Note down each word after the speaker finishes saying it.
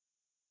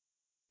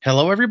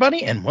Hello,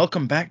 everybody, and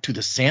welcome back to the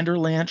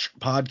Sanderlanche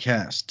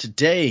podcast.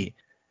 Today,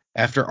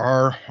 after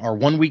our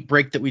 1 week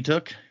break that we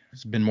took,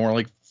 it's been more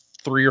like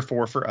 3 or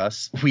 4 for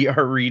us. We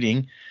are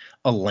reading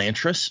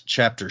Elantris,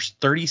 chapters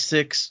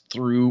 36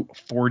 through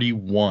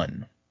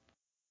 41.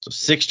 So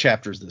 6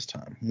 chapters this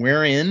time,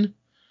 wherein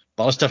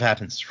a lot of stuff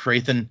happens.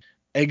 Hrathen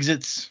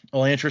exits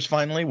Elantris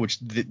finally, which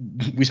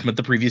we spent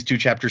the previous 2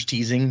 chapters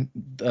teasing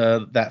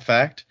that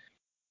fact.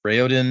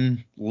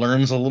 Raoden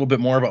learns a little bit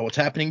more about what's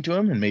happening to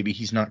him, and maybe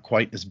he's not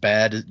quite as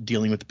bad at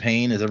dealing with the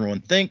pain as everyone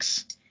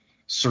thinks.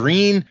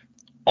 Sarene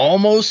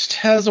almost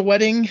has a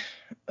wedding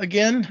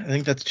again. I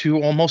think that's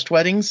 2 almost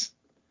weddings,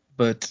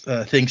 but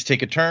things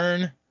take a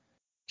turn.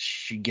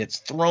 She gets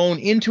thrown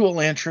into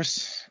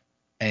Elantris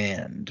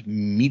and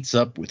meets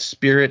up with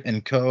Spirit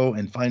and Co.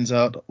 and finds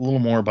out a little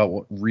more about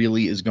what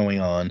really is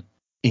going on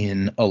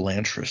in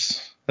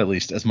Elantris, at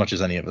least as much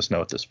as any of us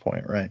know at this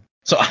point, right?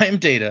 So I am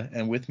Data,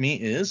 and with me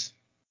is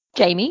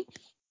Jamie,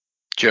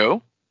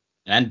 Joe,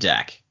 and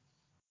Dak.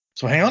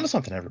 So hang on to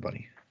something,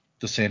 everybody.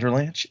 The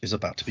Sanderlanche is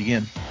about to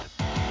begin.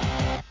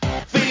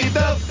 Feed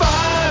the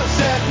fire,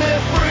 set me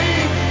free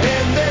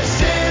in this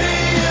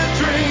city of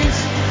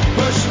dreams.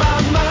 Push my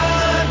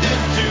mind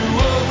into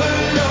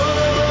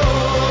overload.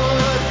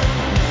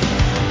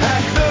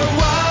 Hack the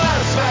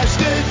wire, smash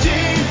the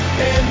gene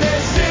in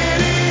this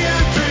city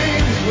of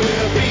dreams.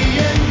 We'll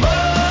be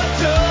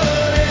immortal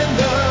in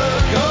the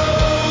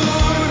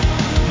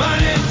code.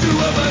 Mind into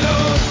overload.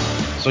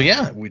 So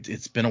yeah,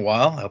 it's been a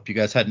while. I hope you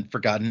guys hadn't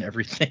forgotten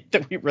everything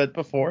that we read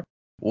before.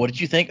 What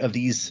did you think of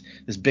this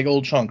big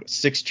old chunk,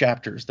 6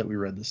 chapters that we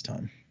read this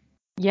time?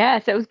 yeah,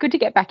 so it was good to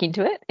get back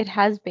into it. It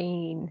has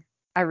been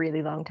a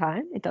really long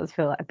time. It does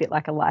feel a bit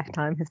like a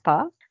lifetime has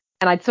passed.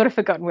 And I'd sort of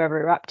forgotten where we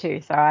were up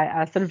to, so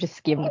I sort of just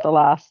skimmed the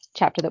last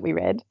chapter that we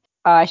read.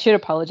 I should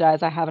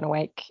apologise. I have an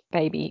awake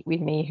baby with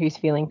me who's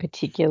feeling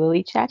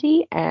particularly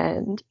chatty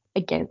and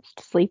against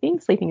sleeping.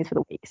 Sleeping is for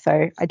the weak,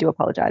 so I do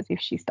apologise if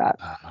she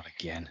starts Not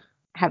again.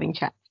 having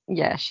chat.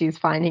 Yeah, she's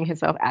finding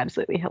herself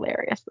absolutely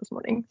hilarious this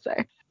morning. So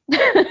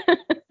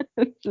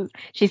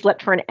she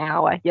slept for an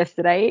hour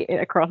yesterday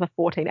across a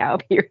 14-hour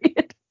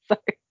period. So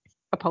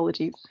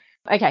apologies.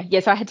 Okay, yeah,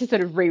 so I had to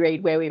sort of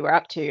reread where we were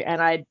up to,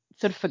 and I'd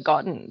sort of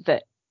forgotten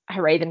that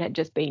Hrathen had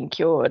just been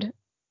cured.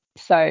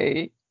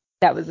 So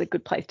that was a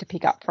good place to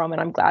pick up from,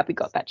 and I'm glad we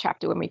got that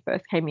chapter when we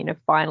first came in of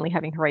finally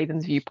having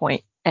Hrathen's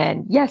viewpoint.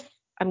 And yes,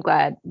 I'm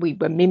glad we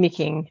were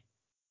mimicking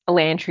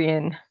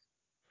Elantrian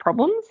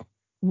problems,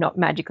 not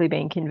magically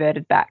being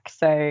converted back.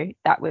 So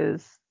that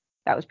was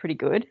pretty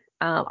good.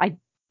 I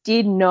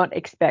did not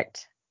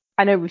expect,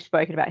 I know we've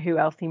spoken about who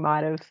else he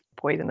might have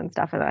poisoned and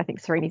stuff, and I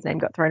think Serene's name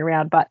got thrown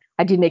around, but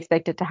I didn't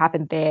expect it to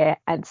happen there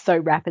and so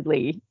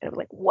rapidly. It was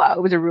like, whoa,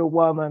 it was a real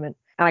wow moment,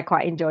 and I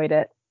quite enjoyed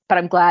it. But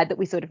I'm glad that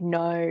we sort of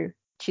know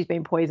she's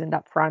been poisoned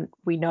up front.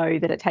 We know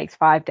that it takes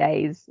 5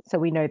 days, so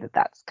we know that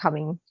that's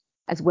coming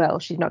as well.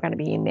 She's not going to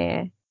be in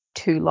there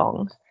too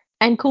long.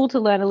 And cool to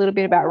learn a little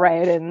bit about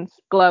Raoden's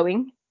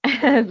glowing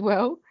as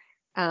well,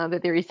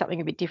 that there is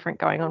something a bit different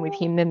going on with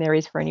him than there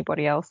is for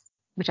anybody else,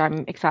 which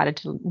I'm excited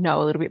to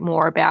know a little bit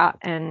more about.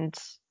 And,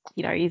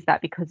 you know, is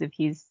that because of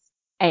his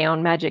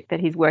Aeon magic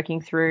that he's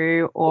working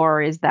through, or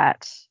is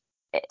that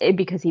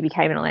because he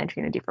became an Elantri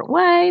in a different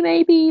way,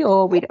 maybe,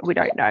 or we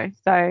don't know.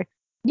 So,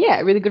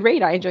 yeah, really good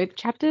read. I enjoyed the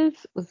chapters.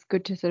 It was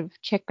good to sort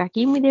of check back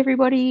in with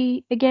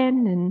everybody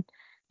again. And,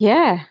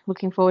 yeah,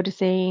 looking forward to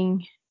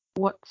seeing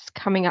what's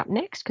coming up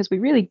next, because we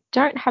really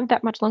don't have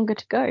that much longer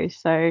to go.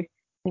 So I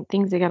think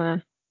things are going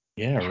to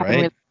happen,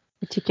 really,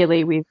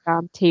 particularly with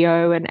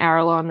Tio and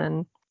Arelon,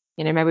 and,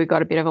 you know, maybe we've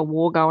got a bit of a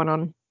war going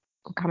on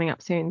coming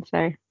up soon.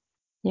 So,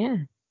 yeah.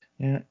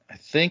 Yeah, I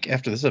think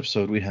after this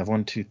episode we have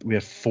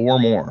 4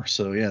 more.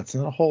 So yeah, it's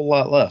not a whole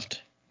lot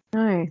left.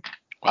 No.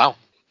 Wow.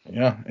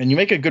 Yeah, and you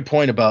make a good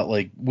point about,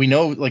 like, we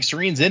know, like,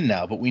 Serene's in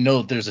now, but we know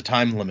that there's a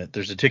time limit.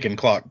 There's a ticking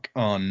clock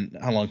on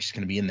how long she's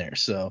going to be in there.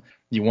 So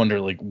you wonder,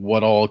 like,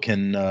 what all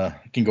can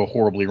go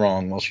horribly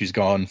wrong while she's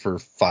gone for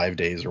 5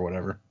 days or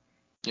whatever.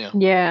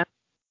 Yeah.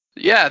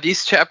 Yeah,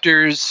 these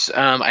chapters,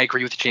 I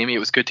agree with Jamie. It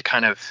was good to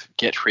kind of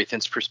get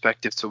Hrathen's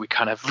perspective, so we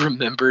kind of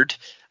remembered,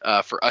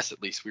 for us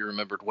at least, we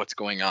remembered what's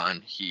going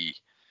on. He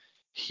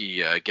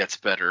gets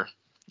better,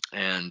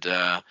 and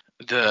I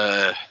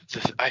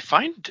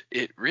find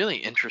it really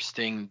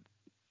interesting,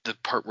 the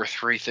part where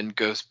Hrathen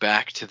goes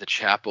back to the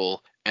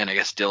chapel, and I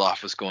guess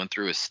Dilloff was going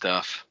through his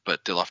stuff,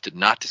 but Dilloff did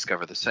not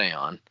discover the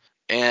Seon.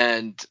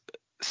 And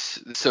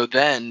so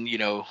then, you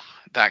know,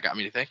 that got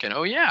me to thinking,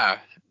 oh yeah,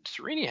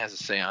 Sarene has a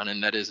Seon,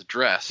 and that is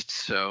addressed.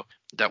 So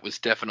that was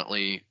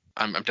definitely,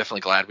 I'm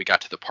definitely glad we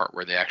got to the part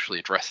where they actually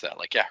addressed that.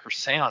 Like, yeah, her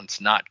Seon's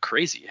not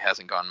crazy. It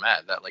hasn't gone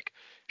mad. That, like,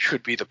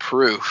 should be the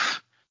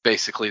proof,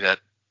 basically, that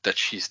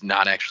she's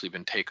not actually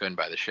been taken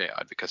by the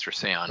Sheod, because her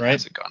Seon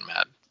hasn't gone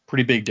mad.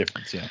 Pretty big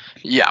difference, yeah.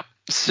 Yeah.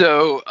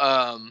 So,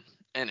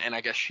 and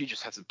I guess she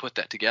just hasn't put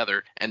that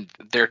together, and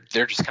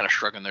they're just kind of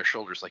shrugging their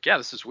shoulders, like, yeah,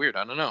 this is weird.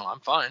 I don't know. I'm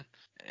fine.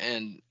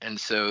 And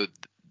so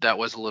that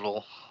was a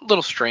little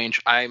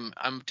strange.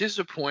 I'm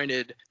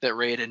disappointed that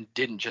Raoden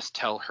didn't just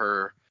tell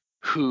her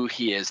who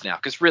he is now.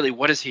 Because really,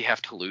 what does he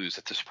have to lose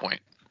at this point?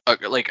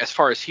 Like, as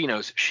far as he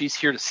knows, she's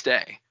here to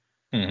stay.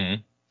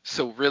 Mm-hmm.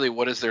 So really,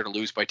 what is there to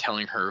lose by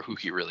telling her who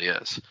he really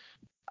is?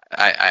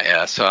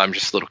 So I'm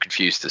just a little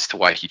confused as to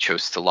why he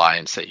chose to lie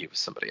and say he was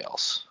somebody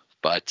else.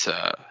 But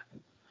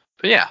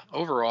yeah,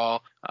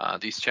 overall,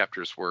 these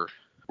chapters were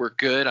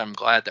good. I'm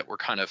glad that we're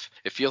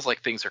it feels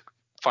like things are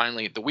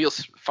the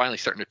wheels finally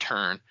starting to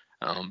turn.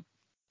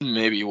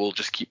 Maybe we'll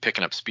just keep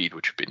picking up speed,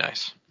 which would be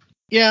nice.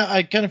 Yeah,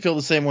 I kind of feel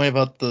the same way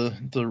about the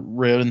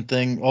Rayoden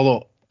thing.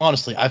 Although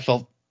honestly, I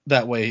felt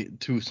that way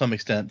to some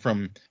extent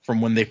from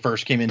when they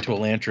first came into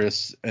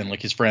Elantris and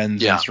like his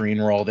friends and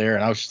Sarene were all there,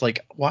 and I was just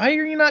like, why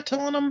are you not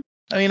telling them?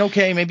 I mean,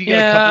 okay, maybe you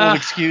got a couple of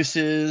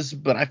excuses,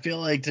 but I feel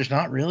like there's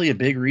not really a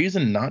big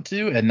reason not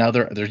to, and now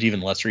there's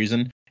even less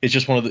reason. It's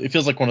just it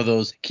feels like one of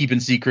those keeping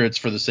secrets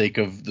for the sake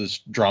of this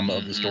drama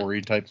of the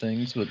story type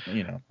things, but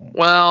you know.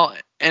 Well,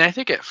 and I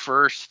think at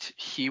first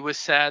he was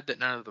sad that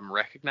none of them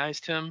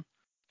recognized him,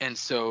 and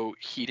so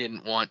he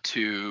didn't want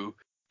to,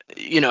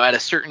 at a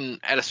certain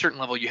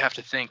level, you have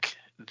to think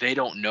they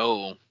don't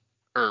know,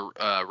 or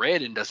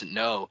Rayoden doesn't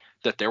know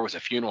that there was a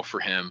funeral for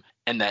him,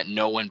 and that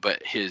no one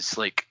but his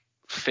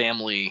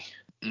family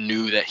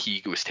knew that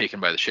he was taken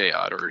by the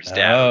Shayad or his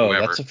dad or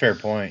whoever. That's a fair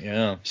point.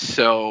 Yeah.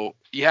 So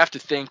you have to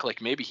think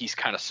maybe he's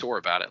kind of sore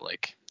about it.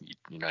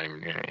 You're not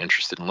even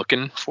interested in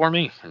looking for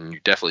me, and you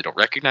definitely don't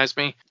recognize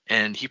me.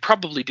 And he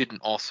probably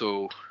didn't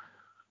also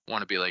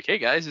want to be like, hey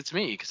guys, it's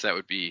me, because that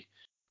would be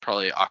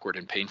probably awkward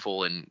and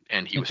painful.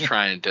 And he was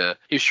trying to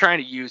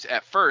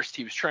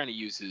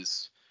use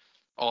his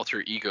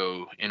alter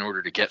ego in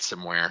order to get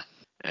somewhere.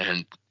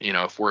 And,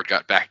 if word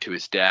got back to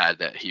his dad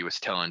that he was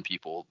telling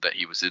people that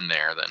he was in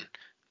there, then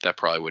that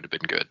probably would have been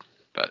good.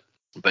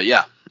 But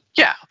yeah,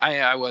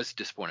 I was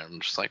disappointed. I'm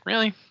just like,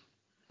 really?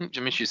 I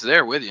mean, she's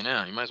there with you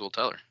now. You might as well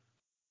tell her.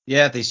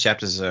 Yeah, these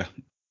chapters are.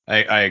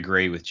 I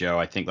agree with Joe.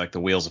 I think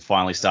the wheels are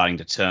finally starting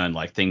to turn.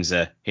 Things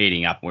are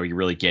heating up where you're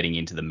really getting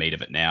into the meat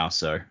of it now.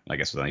 So I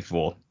guess with only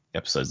 4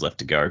 episodes left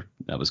to go,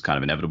 that was kind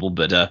of inevitable.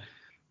 But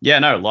yeah,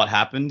 no, a lot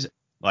happened.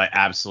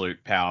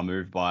 Absolute power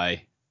move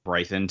by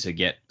Braithen to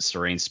get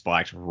Sarene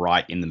spiked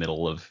right in the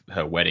middle of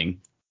her wedding,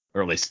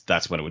 or at least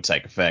that's when it would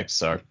take effect.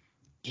 So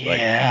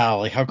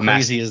yeah, how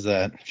crazy is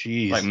that?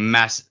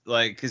 Jeez.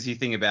 Because you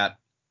think about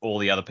all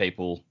the other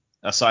people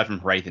aside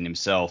from Braithen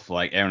himself,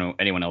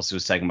 anyone else who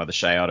was taken by the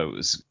Shayad, it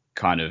was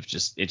kind of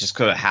just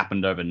kind of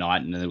happened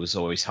overnight, and it was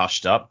always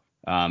hushed up.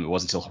 It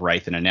wasn't until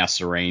Braithen and now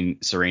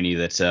Sarene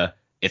that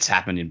it's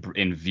happened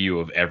in view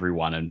of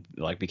everyone and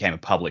became a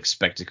public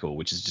spectacle,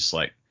 which is just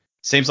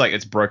seems like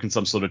it's broken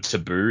some sort of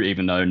taboo,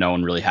 even though no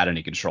one really had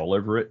any control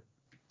over it.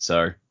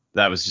 So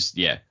that was just,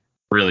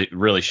 really,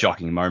 really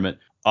shocking moment.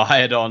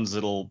 Iadon's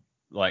little,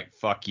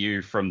 fuck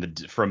you from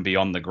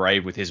beyond the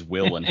grave with his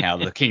will and how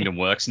the kingdom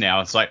works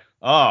now. It's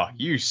oh,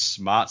 you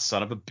smart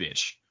son of a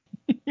bitch.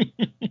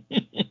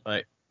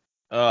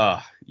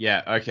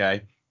 Yeah,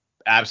 okay.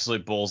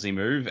 Absolute ballsy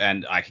move,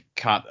 and I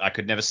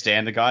could never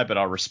stand the guy, but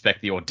I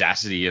respect the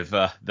audacity of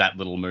that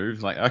little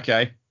move.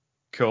 Okay,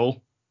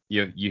 cool.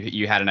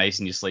 You had an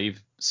ace in your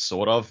sleeve,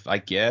 sort of, I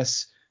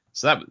guess.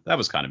 So that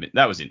was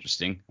that was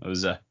interesting. It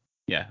was I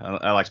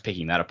liked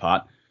picking that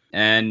apart.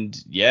 And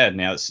yeah,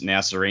 now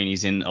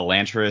Sarene's in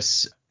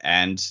Elantris,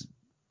 and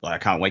I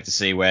can't wait to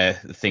see where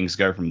things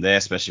go from there,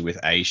 especially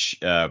with Aish,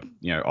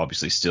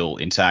 obviously still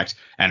intact,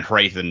 and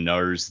Braithen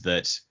knows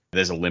that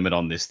there's a limit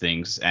on this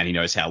thing, and he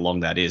knows how long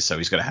that is, so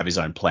he's got to have his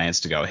own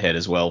plans to go ahead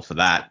as well for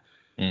that.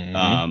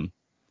 Mm-hmm.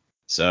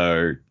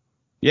 So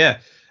yeah.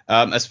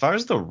 As far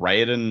as the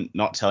Rayoden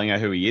not telling her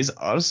who he is,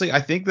 honestly,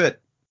 I think that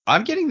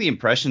I'm getting the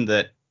impression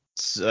that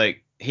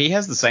he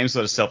has the same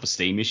sort of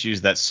self-esteem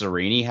issues that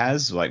Sarene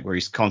has, where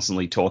he's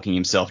constantly talking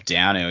himself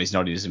down and he's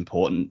not as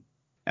important.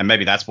 And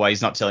maybe that's why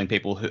he's not telling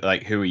people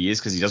who he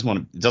is, because he doesn't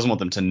want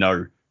them to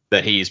know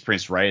that he is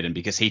Prince Rayoden,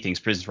 because he thinks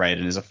Prince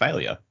Rayoden is a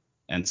failure,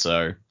 and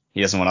so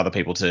he doesn't want other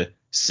people to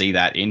see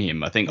that in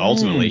him. I think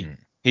ultimately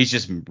he's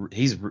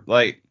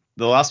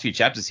the last few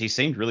chapters, he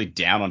seemed really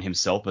down on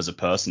himself as a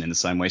person in the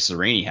same way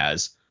Sarene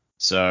has.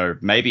 So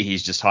maybe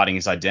he's just hiding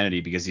his identity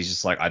because he's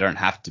just I don't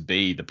have to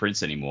be the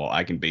prince anymore.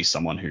 I can be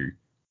someone who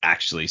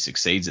actually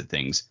succeeds at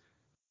things.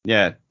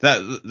 Yeah,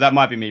 that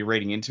might be me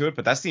reading into it,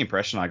 but that's the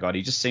impression I got.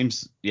 He just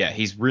seems,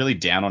 he's really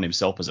down on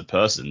himself as a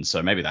person.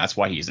 So maybe that's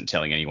why he isn't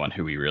telling anyone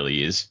who he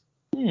really is.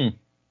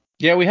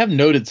 Yeah, we have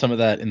noted some of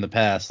that in the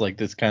past,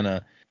 this kind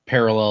of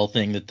parallel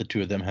thing that the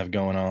two of them have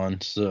going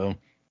on. So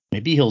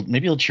maybe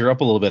he'll cheer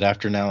up a little bit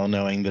after now,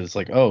 knowing that it's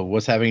oh,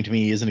 what's happening to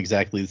me isn't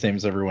exactly the same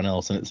as everyone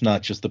else, and it's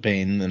not just the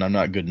pain, and I'm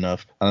not good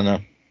enough. I don't know.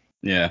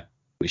 Yeah,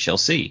 we shall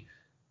see.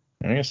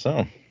 I guess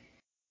so.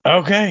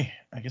 Okay,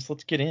 I guess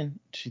let's get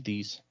into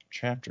these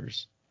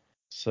chapters.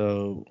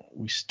 So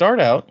we start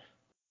out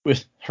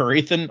with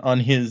Braithen on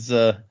his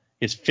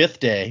 5th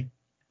day,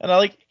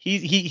 and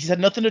he's had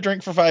nothing to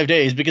drink for 5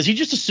 days because he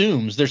just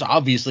assumes there's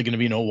obviously going to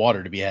be no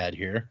water to be had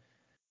here.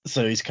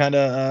 So he's kind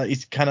of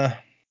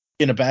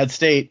in a bad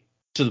state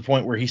to the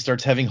point where he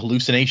starts having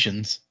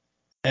hallucinations,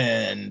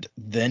 and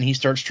then he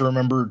starts to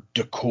remember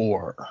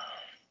decor.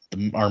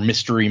 our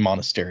mystery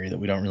monastery that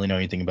we don't really know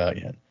anything about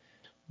yet.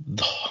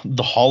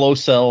 The hollow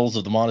cells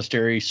of the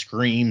monastery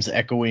screams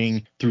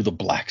echoing through the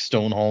black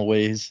stone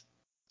hallways,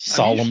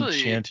 solemn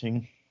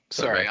chanting.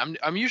 Sorry,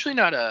 I'm usually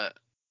not I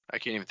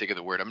can't even think of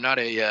the word. I'm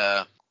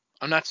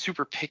not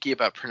super picky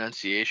about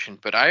pronunciation,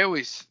 but I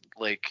always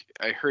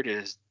I heard it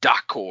as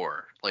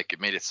Dakor. Like, it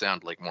made it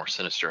sound like more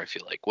sinister, I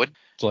feel like. What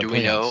So do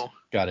we know?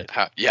 Got it.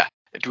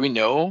 Do we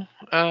know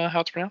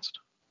how it's pronounced?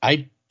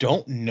 I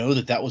don't know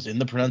that was in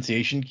the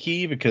pronunciation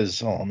key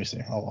because let me see.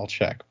 I'll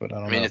check, but I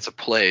don't know. I mean, it's a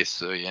place,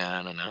 so yeah,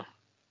 I don't know.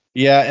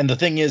 Yeah, and the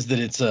thing is that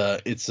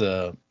it's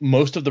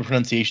most of the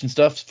pronunciation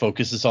stuff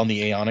focuses on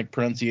the Aeonic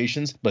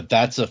pronunciations, but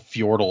that's a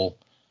Fjordal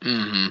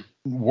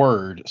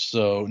word,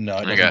 so no,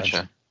 it doesn't. I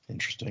gotcha.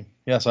 Interesting.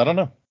 Yes, I don't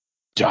know.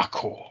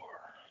 Dakor.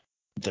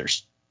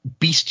 There's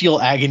bestial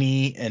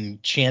agony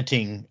and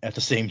chanting at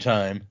the same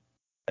time,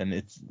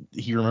 and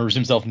he remembers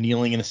himself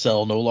kneeling in a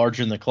cell no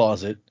larger than the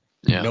closet,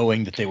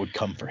 knowing that they would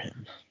come for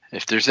him.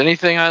 If there's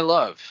anything I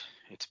love,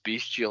 it's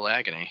bestial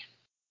agony.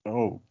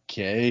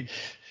 Okay.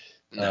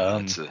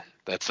 No,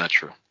 that's not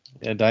true.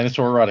 Yeah,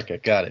 dinosaur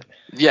erotica. Got it.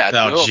 Yeah.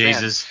 Oh,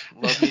 Jesus.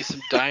 Man, love me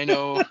some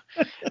dino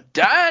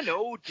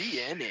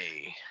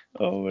DNA.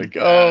 Oh my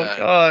God.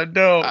 God,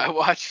 no. I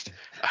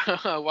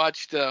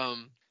watched the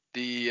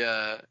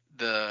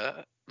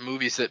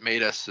movies that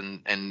made us,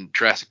 and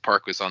Jurassic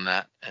Park was on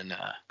that, and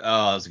that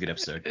was a good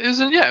episode. It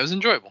was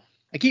enjoyable.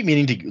 I keep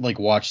meaning to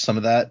watch some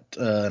of that,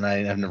 and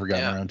I've never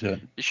gotten around to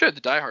it. You should.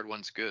 The Die Hard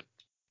one's good.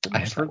 I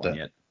have heard that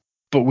yet.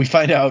 But we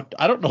find out,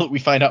 I don't know that we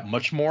find out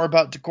much more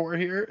about Dakor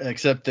here,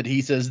 except that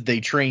he says they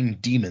train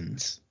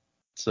demons.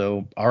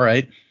 So, all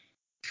right.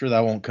 Sure,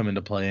 that won't come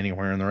into play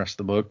anywhere in the rest of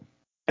the book.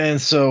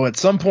 And so at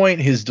some point,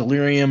 his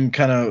delirium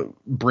kind of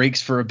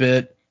breaks for a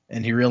bit,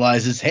 and he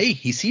realizes, hey,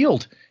 he's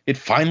healed. It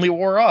finally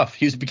wore off.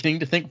 He was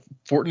beginning to think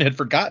Fortin had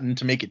forgotten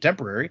to make it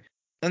temporary.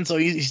 And so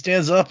he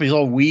stands up, he's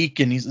all weak,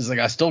 and he's like,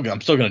 I'm still going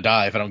to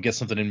die if I don't get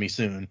something in me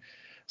soon.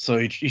 So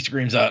he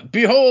screams out,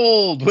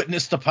 "Behold,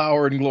 witness the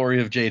power and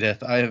glory of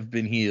Jadeath. I have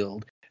been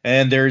healed."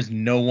 And there's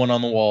no one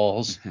on the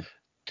walls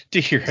to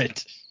hear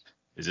it.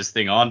 Is this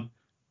thing on?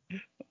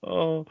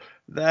 Oh,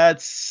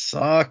 that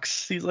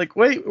sucks. He's like,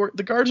 wait,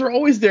 the guards are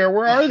always there.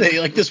 Where are they?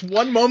 Like, this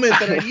one moment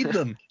that I need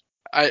them.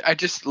 I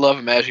just love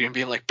imagining him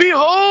being like,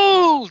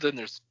 "Behold!" And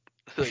there's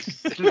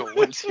no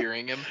one's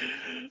hearing him.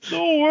 The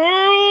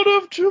world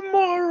of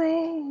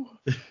tomorrow.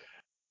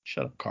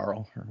 Shut up,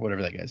 Carl, or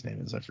whatever that guy's name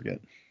is. I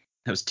forget.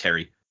 That was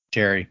Terry.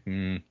 Terry.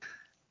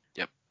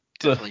 Yep,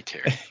 definitely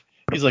Terry.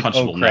 He's like,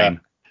 oh crap.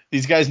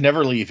 These guys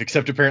never leave,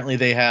 except apparently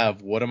they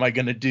have. What am I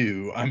going to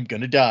do? I'm going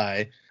to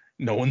die.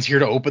 No one's here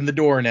to open the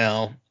door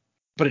now.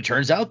 But it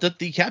turns out that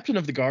the captain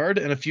of the guard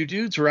and a few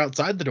dudes were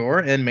outside the door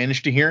and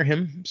managed to hear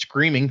him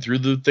screaming through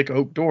the thick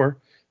oak door.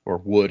 Or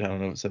wood. I don't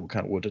know what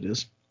kind of wood it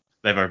is.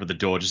 They've opened the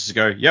door just to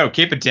go, yo,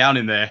 keep it down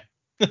in there.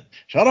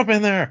 Shut up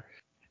in there.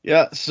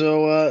 Yeah,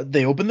 so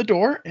they open the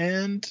door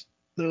and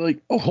they're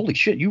like, oh, holy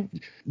shit,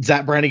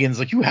 Zap Brannigan's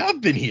like, you have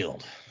been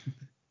healed.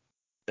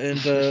 And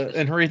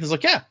Horathan's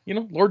like, yeah,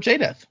 Lord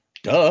Jadeath.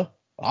 Duh,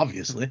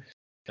 obviously.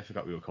 I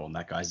forgot we were calling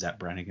that guy Zap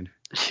Brannigan.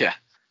 Yeah.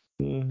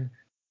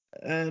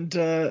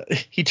 And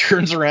he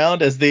turns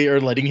around as they are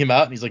letting him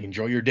out, and he's like,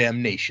 enjoy your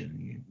damnation,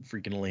 you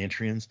freaking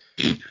Elantrians.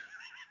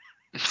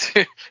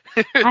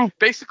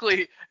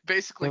 basically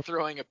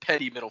throwing a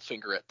petty middle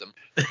finger at them.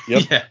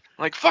 Yep. Yeah.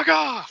 Like, fuck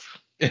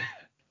off.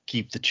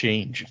 Keep the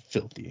change, you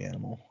filthy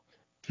animal.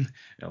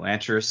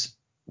 Elantris,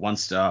 1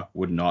 star,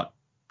 would not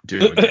do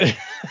it.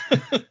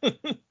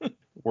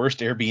 Worst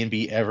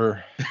Airbnb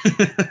ever.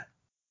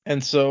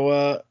 And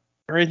so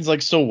Horathan's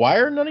like, so why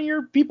are none of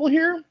your people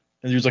here?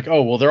 And he's like,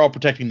 oh, well, they're all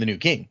protecting the new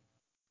king.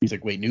 He's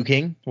like, wait, new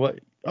king? What?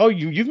 Oh,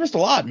 you've missed a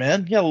lot,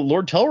 man. Yeah,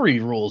 Lord Telry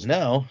rules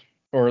now.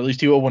 Or at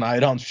least he will when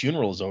Iodon's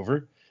funeral is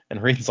over. And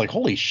Horathan's like,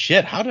 holy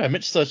shit, how did I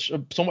miss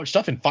so much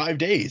stuff in 5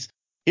 days?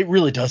 It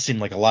really does seem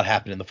like a lot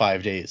happened in the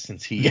 5 days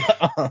since he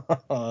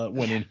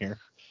went in here.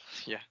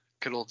 Yeah,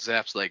 good old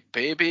Zap's like,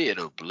 baby,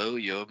 it'll blow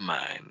your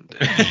mind.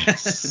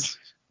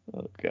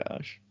 Oh,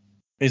 gosh.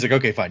 He's like,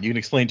 okay, fine. You can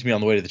explain to me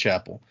on the way to the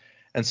chapel.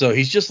 And so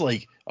he's just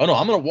like, oh, no,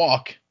 I'm going to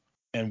walk.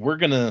 And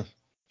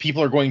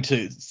people are going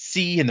to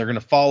see and they're going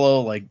to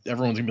follow. Like,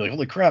 everyone's going to be like,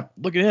 holy crap,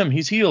 look at him.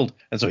 He's healed.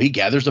 And so he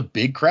gathers a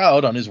big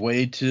crowd on his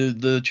way to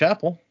the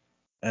chapel.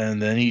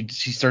 And then he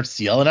starts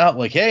yelling out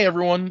like, hey,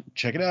 everyone,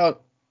 check it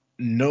out.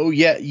 Know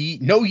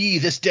ye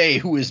this day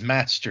who is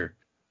master.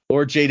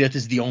 Lord Jadeath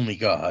is the only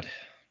God.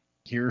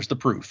 Here's the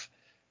proof.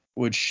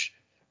 Which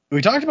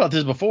we talked about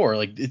this before.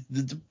 Like,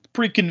 it's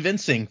pretty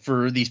convincing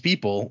for these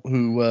people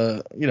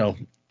who,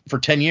 for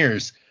 10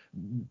 years,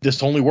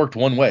 this only worked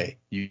one way.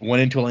 You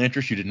went into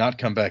Elantris, you did not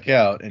come back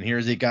out, and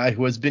here's a guy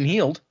who has been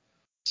healed.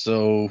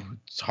 So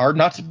it's hard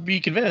not to be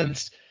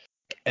convinced.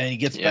 And he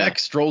gets back,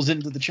 strolls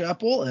into the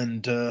chapel,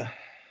 and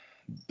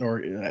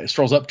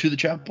strolls up to the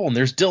chapel, and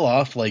there's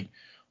Dilloff, like,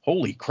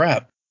 holy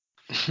crap.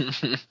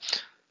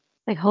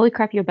 Like, holy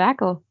crap, you're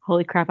back, or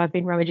holy crap, I've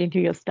been rummaging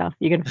through your stuff.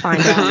 You can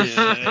find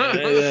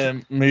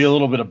out. Maybe a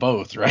little bit of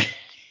both, right?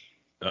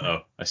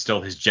 Uh-oh, I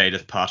stole his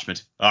Jadeth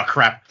parchment. Oh,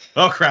 crap.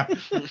 Oh, crap.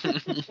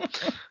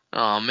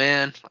 Oh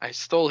man, I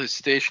stole his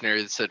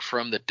stationery that said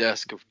from the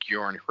desk of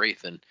Bjorn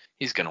Hrathen.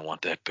 He's gonna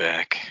want that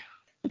back.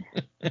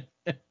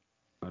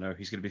 Oh, no,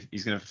 he's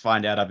gonna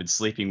find out I've been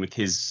sleeping with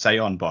his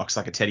Seon box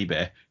like a teddy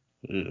bear.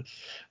 Ugh,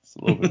 it's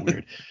a little bit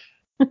weird.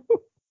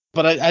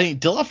 But I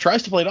think Dilloff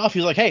tries to play it off.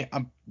 He's like, hey,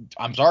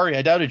 I'm sorry,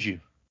 I doubted you.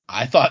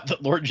 I thought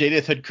that Lord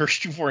Jadith had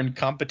cursed you for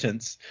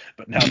incompetence,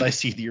 but now that I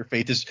see that your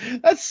faith is...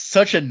 That's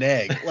such a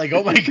nag. Like,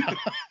 oh my god.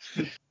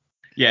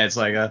 Yeah, it's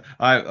like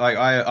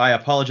I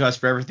apologize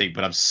for everything,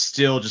 but I'm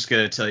still just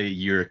gonna tell you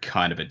you're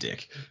kind of a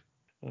dick.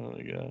 Oh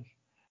my god.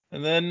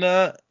 And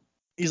then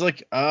he's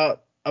like,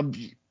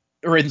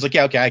 Raiden's like,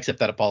 yeah, okay, I accept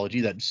that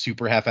apology, that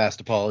super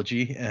half-assed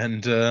apology,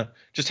 and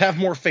just have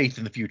more faith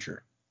in the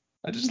future.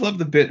 I just love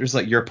the bit where it's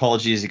like, your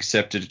apology is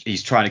accepted.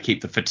 He's trying to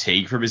keep the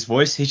fatigue from his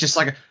voice. He's just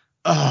like,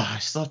 I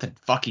still have to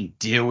fucking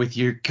deal with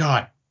you.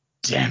 God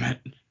damn it.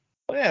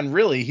 Yeah, and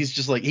really, he's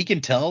just like, he can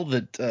tell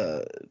that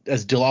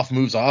as Dilloff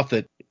moves off,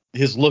 that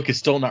his look is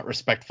still not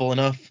respectful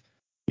enough.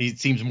 He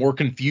seems more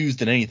confused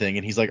than anything,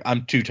 and he's like,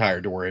 I'm too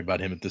tired to worry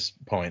about him at this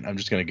point. I'm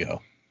just going to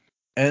go.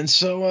 And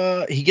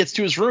so he gets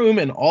to his room,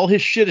 and all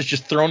his shit is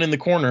just thrown in the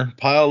corner,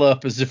 piled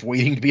up as if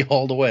waiting to be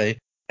hauled away.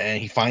 And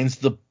he finds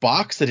the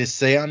box that his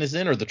Seon is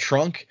in, or the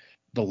trunk.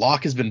 The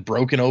lock has been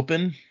broken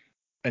open,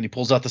 and he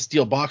pulls out the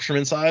steel box from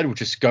inside,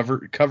 which is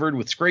covered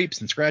with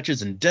scrapes and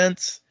scratches and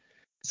dents.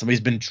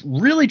 Somebody's been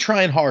really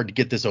trying hard to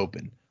get this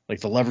open. Like,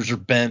 the levers are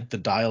bent, the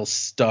dial's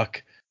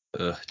stuck.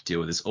 Ugh, deal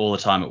with this all the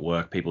time at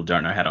work. People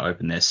don't know how to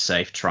open their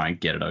safe. Try and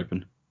get it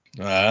open.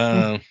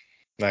 I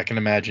can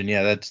imagine.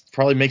 Yeah, that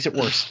probably makes it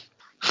worse.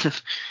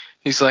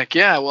 He's like,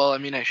 yeah, well, I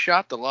mean, I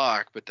shot the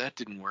lock, but that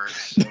didn't work.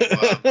 So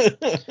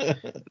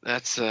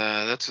that's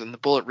when the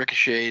bullet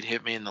ricocheted,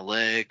 hit me in the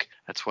leg.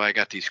 That's why I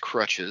got these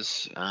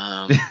crutches.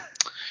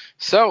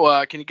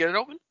 So can you get it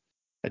open?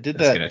 I did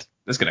that.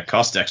 That's gonna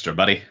cost extra,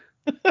 buddy.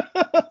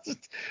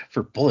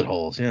 For bullet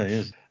holes. Yeah, it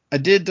is. I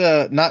did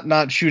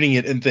not shooting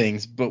it in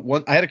things, but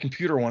I had a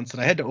computer once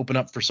and I had to open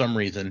up for some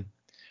reason.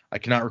 I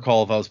cannot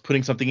recall if I was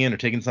putting something in or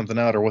taking something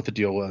out or what the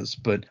deal was,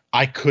 but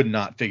I could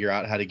not figure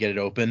out how to get it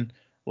open.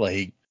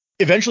 Like,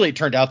 eventually it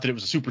turned out that it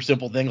was a super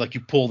simple thing. Like,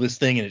 you pull this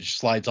thing and it just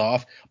slides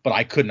off, but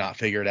I could not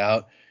figure it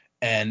out.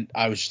 And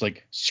I was just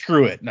like,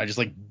 screw it. And I just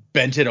like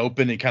bent it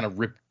open and kind of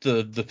ripped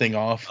the thing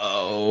off.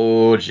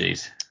 Oh,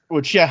 jeez.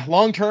 Which, yeah,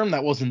 long term,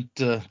 that wasn't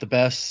the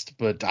best,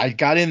 but I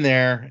got in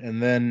there,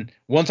 and then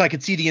once I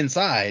could see the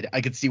inside,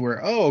 I could see where,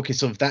 okay,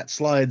 so if that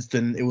slides,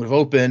 then it would have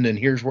opened, and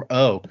here's where,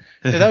 yeah,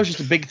 that was just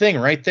a big thing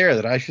right there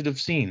that I should have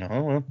seen.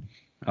 Oh, well.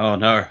 Oh,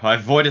 no, I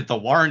voided the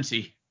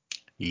warranty.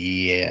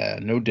 Yeah,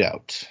 no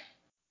doubt.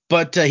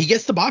 But he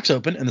gets the box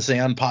open, and the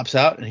Seon pops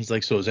out, and he's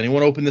like, so has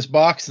anyone opened this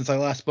box since I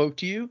last spoke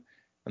to you?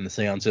 And the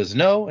Seon says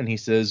no, and he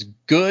says,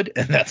 good,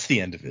 and that's the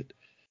end of it.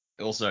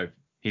 Also,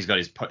 he's got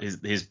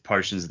his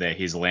potions there.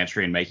 He's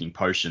Elantrian making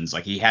potions.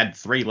 Like, he had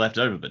 3 left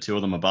over, but 2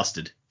 of them are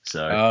busted.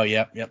 So. Oh,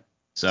 yep.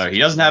 So he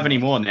doesn't have any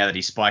more now that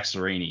he spikes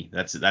Sarene.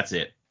 That's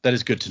it. That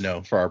is good to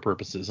know for our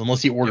purposes,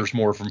 unless he orders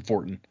more from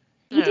Fortin.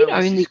 He did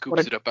unless he only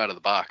scoops it up out of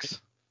the box.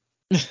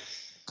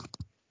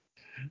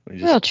 We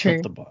just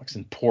cut the box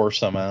and pour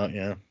some out,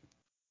 yeah.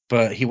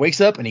 But he wakes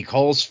up and he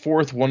calls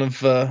forth one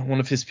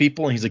of his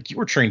people, and he's like, "You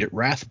were trained at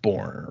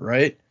Wrathborn,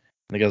 right?"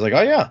 And the guy's like,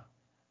 "Oh yeah."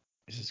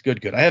 He says,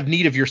 "Good. I have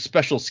need of your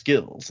special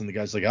skills." And the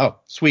guy's like, "Oh,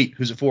 sweet.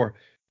 Who's it for?"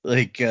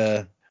 Like,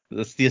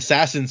 that's the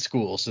assassin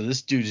school. So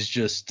this dude is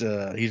just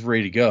he's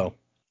ready to go.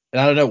 And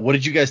I don't know, what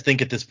did you guys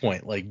think at this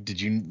point? Like, did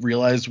you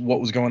realize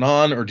what was going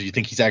on, or do you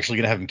think he's actually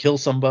gonna have him kill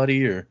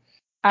somebody? Or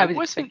I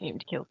was expecting him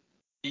to kill.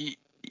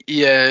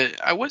 Yeah,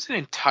 I wasn't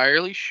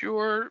entirely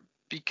sure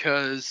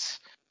because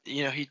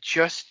he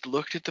just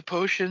looked at the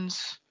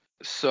potions,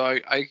 so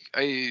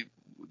I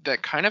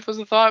that kind of was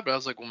a thought, but I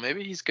was like, well,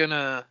 maybe he's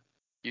gonna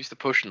use the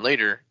potion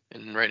later,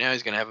 and right now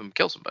he's gonna have him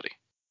kill somebody.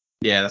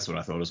 Yeah, that's what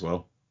I thought as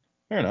well.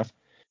 fair enough.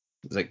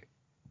 It's like,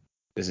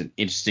 there's an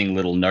interesting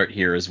little note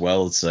here as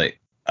well. It's like,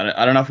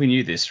 I don't know if we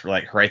knew this.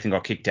 Like, Hrathen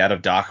got kicked out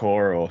of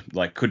Darkor, or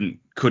like couldn't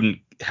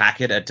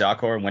hack it at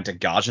Darkor and went to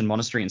Garjan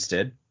Monastery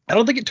instead. I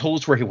don't think it told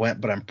us where he went,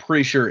 but I'm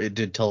pretty sure it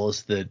did tell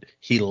us that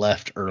he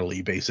left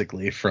early,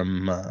 basically,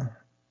 from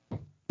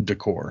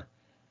Decor.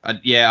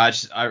 Yeah,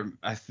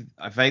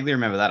 I vaguely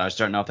remember that. I just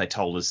don't know if they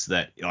told us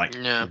that, like,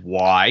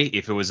 why.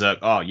 If it was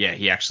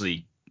he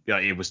actually,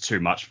 it was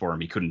too much for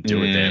him. He couldn't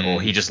do it there,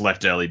 or he just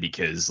left early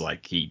because,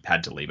 like, he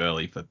had to leave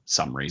early for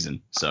some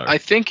reason. So I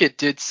think it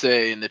did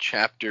say in the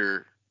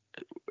chapter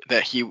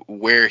that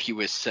where he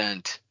was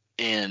sent,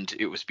 and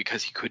it was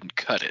because he couldn't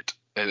cut it.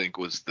 I think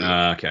was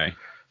the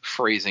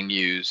phrasing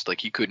used.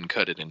 Like, he couldn't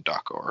cut it in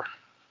Dakor.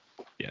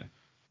 Yeah,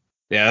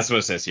 that's what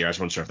it says here. I just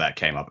wasn't sure if that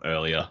came up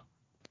earlier.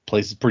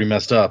 Place is pretty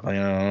messed up.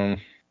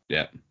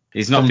 Yeah,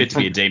 he's not fit to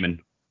be a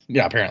demon.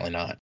 Yeah, apparently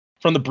not.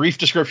 From the brief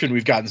description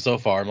we've gotten so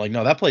far, I'm like,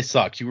 no, that place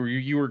sucks.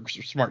 You were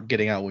smart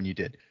getting out when you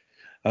did.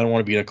 I don't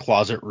want to be in a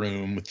closet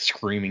room with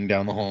screaming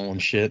down the hall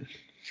and shit.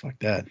 Fuck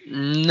that.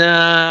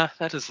 Nah,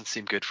 that doesn't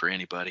seem good for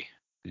anybody.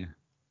 Yeah.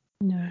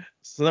 No.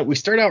 So that we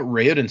start out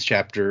Raoden's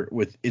chapter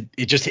with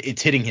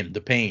it's hitting him,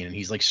 the pain, and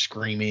he's like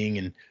screaming,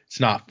 and it's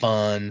not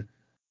fun.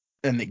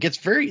 And it's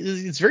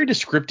very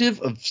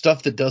descriptive of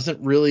stuff that doesn't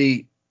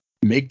really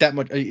make that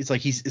much. It's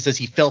like it says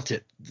he felt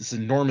it, this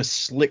enormous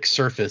slick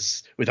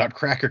surface without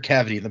crack or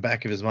cavity in the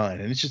back of his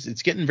mind. And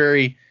it's getting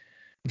very,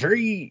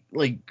 very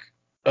like,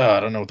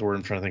 I don't know what the word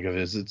I'm trying to think of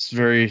is. It's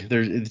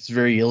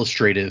very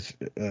illustrative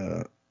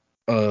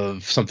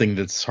of something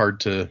that's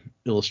hard to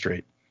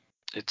illustrate.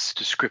 It's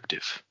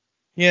descriptive.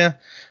 Yeah.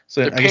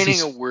 So They're I guess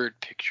painting a word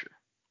picture.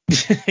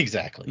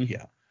 exactly.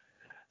 Yeah.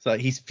 So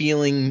he's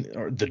feeling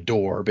the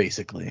door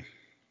basically.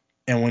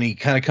 And when he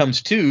kind of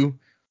comes to,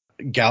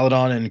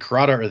 Galadon and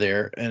Karada are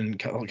there, and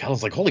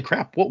Galadon's like, "Holy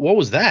crap! What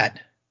was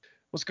that?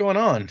 What's going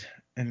on?"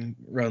 And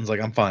Rowan's like,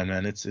 "I'm fine,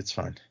 man. It's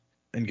fine."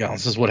 And Galadon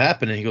says, "What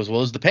happened?" And he goes, "Well,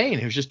 it was the pain.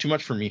 It was just too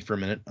much for me for a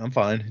minute. I'm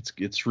fine.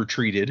 It's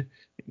retreated."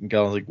 And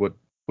Galadon's like,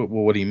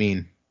 "What do you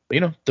mean?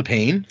 You know, the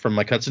pain from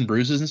my cuts and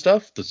bruises and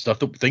stuff. The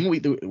thing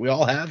we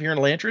all have here in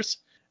Elantris."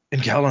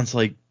 And Galadon's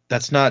like,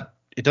 "That's not.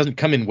 It doesn't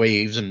come in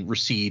waves and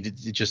recede.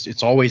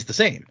 It's always the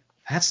same."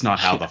 That's not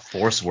how the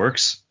Force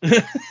works.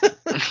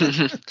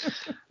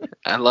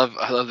 I love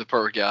the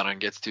part where Galadon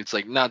gets to. It's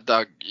like, nah,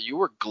 dog, you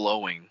were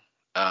glowing.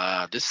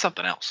 This is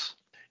something else.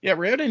 Yeah,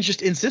 Raoden's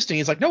just insisting.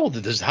 He's like, "No,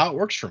 this is how it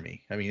works for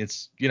me. I mean,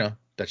 it's,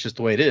 that's just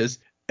the way it is."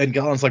 And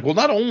Galen's like, "Well,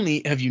 not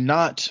only have you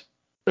not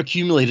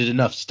accumulated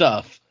enough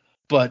stuff,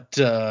 but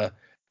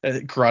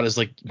Karada's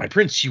like, 'My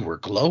prince, you were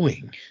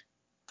glowing.'"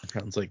 And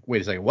Galen's like,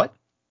 "Wait a second, what?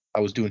 I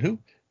was doing who?"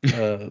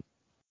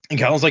 And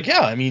Galen's like,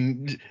 "Yeah, I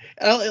mean,"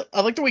 I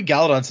like the way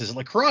Galadon says it.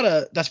 Like,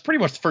 Karada, that's pretty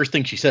much the first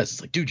thing she says.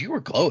 It's like, "Dude, you were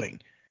glowing."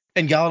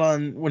 And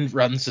Galadon, when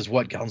Raoden says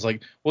what, Galen's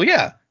like, "Well,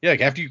 yeah,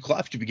 like after you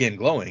left, you began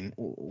glowing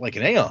like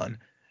an Aeon,"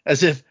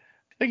 as if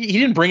like he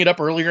didn't bring it up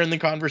earlier in the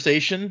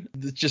conversation.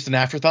 It's just an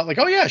afterthought. Like,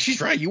 "Oh yeah,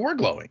 she's right, you were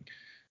glowing."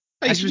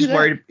 How'd you do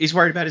that? He's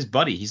worried about his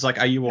buddy. He's like,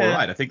 "Are you all Yeah.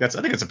 right?" I think that's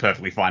a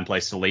perfectly fine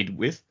place to lead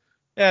with.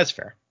 Yeah, that's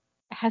fair.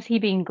 Has he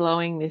been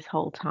glowing this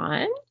whole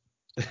time?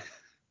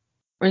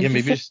 Or is Yeah, this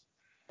maybe a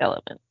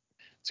development?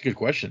 it's a good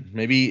question.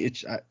 Maybe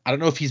I don't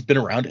know if he's been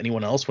around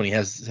anyone else when he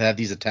has had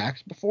these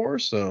attacks before.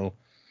 So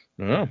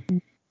I don't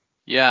know.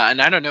 Yeah,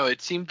 and I don't know.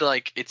 It seemed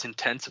like it's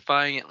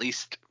intensifying, at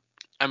least.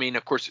 I mean,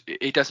 of course,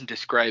 it doesn't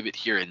describe it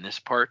here in this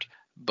part,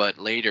 but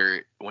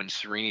later when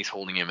Sarene's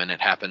holding him and it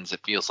happens,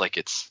 it feels like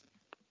it's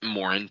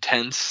more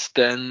intense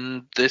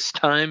than this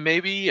time,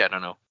 maybe? I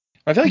don't know.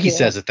 I feel like he Yeah.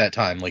 says at that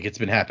time, like it's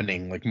been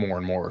happening like more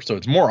and more. So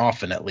it's more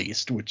often at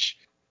least, which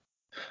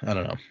I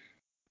don't know.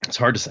 It's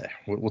hard to say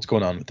what's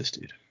going on with this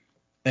dude.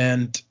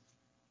 And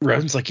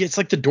Raven's like, "It's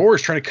like the door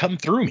is trying to come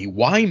through me.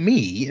 Why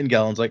me?" And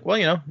Galen's like,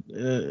 "Well,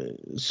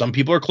 some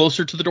people are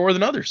closer to the door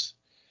than others.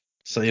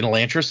 So in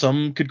Elantris,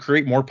 some could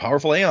create more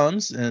powerful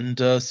Aeons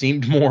and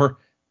seemed more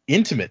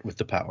intimate with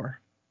the power."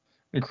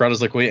 And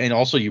Karada's like, "Wait, and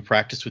also you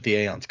practice with the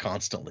Aeons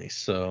constantly."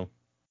 So,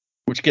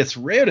 which gets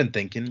Raoden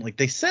thinking, like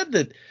they said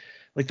that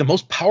like the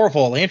most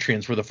powerful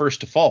Elantrians were the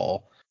first to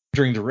fall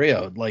during the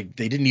Raod. Like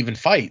they didn't even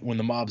fight when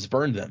the mobs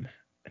burned them.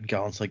 And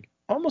Galen's like,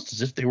 almost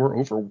as if they were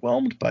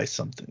overwhelmed by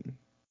something.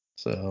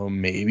 So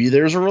maybe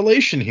there's a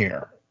relation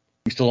here.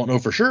 We still don't know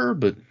for sure,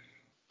 but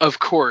Of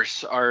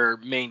course, our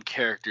main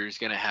character is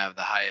going to have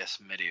the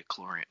highest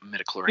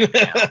midichlorian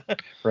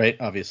count. right,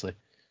 obviously.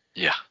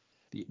 Yeah.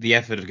 The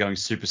effort of going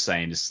Super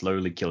Saiyan is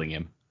slowly killing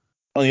him.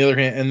 On the other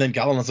hand, and then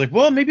Galen's like,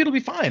 "Well, maybe it'll be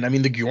fine. I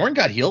mean, the Gjorn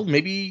got healed.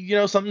 Maybe,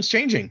 something's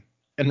changing."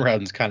 And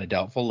Raoden's kind of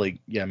doubtful. Like,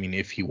 yeah, I mean,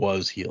 if he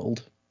was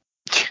healed.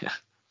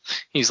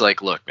 He's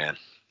like, "Look, man,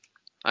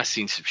 I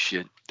seen some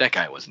shit. That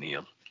guy wasn't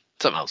healed.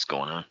 Something else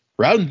going on."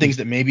 Raoden thinks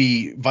that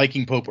maybe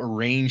Viking Pope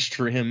arranged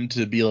for him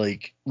to be,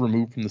 like,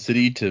 removed from the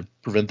city to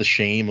prevent the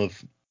shame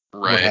of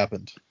what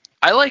happened.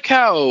 I like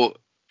how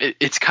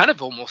it's kind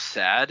of almost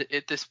sad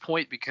at this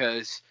point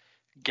because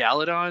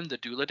Galadon, the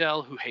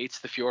Duladel who hates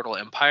the Fjordal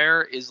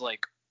Empire, is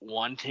like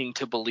wanting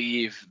to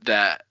believe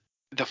that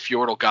the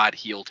Fjordal god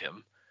healed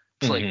him.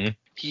 It's like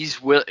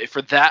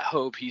for that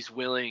hope, he's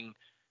willing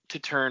to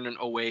turn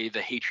away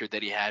the hatred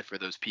that he had for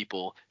those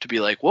people to be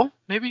like, well,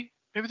 maybe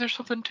there's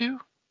something to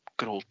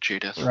good old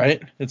Jadeth.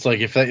 Right? It's like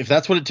if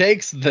that's what it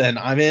takes, then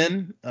I'm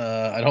in.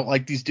 I don't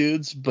like these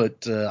dudes,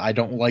 but I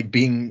don't like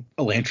being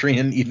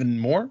Elantrian even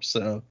more.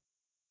 So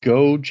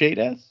go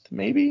Jadeth,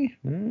 maybe.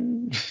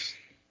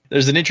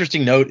 There's an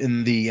interesting note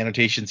in the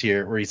annotations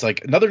here where he's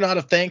like, "Another nod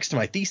of thanks to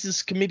my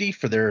thesis committee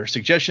for their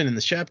suggestion in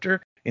this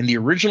chapter. In the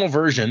original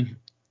version,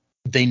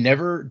 they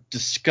never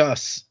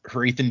discuss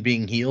Hrathen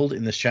being healed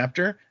in this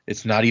chapter.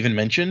 It's not even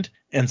mentioned.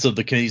 And so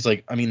the committee's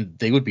like, I mean,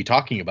 they would be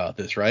talking about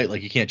this, right?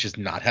 Like, you can't just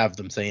not have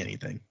them say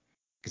anything."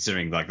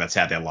 Considering like that's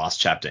how their last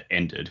chapter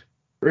ended.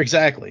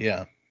 Exactly,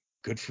 yeah.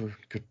 Good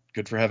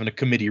for having a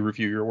committee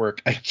review your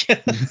work, I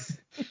guess.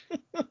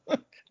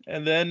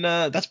 And then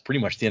that's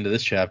pretty much the end of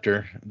this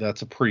chapter.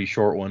 That's a pretty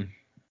short one.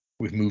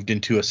 We've moved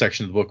into a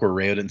section of the book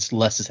where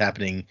less is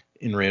happening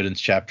in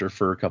Raoden's chapter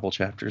for a couple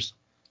chapters.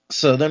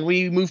 So then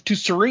we move to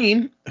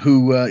Sarene,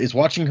 who is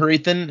watching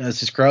Hrathen as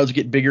his crowds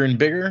get bigger and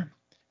bigger,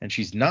 and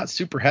she's not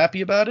super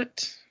happy about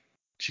it.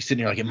 She's sitting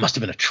here like, it must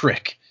have been a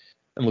trick.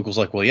 And Luke was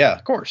like, well, yeah,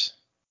 of course.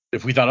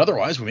 If we thought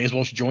otherwise, we may as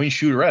well join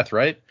Shootereth,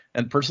 right?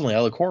 And personally,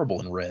 I look horrible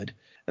in red.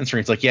 And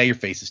Serene's like, yeah, your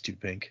face is too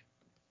pink.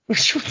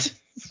 Which was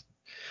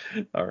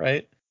all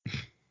right.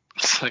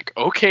 It's like,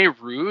 okay,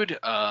 rude.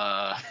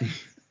 And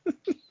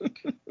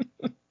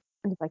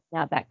it's like,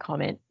 now that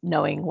comment,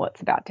 knowing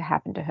what's about to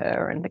happen to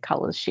her and the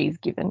colors she's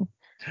given.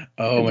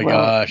 Oh my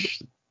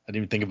gosh. I didn't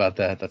even think about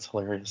that. That's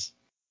hilarious.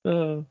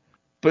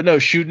 But no,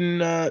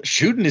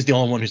 Shuden is the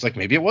only one who's like,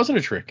 maybe it wasn't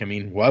a trick. I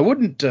mean, why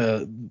wouldn't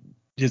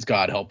his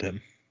god help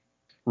him?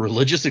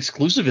 Religious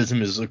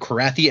exclusivism is a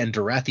Karathi and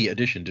Darathi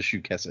addition to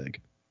Shu Keseg.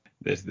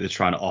 They're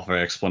trying to offer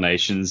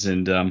explanations,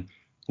 and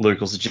Luke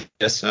will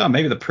suggest, oh,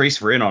 maybe the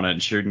priests were in on it.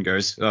 And Shuden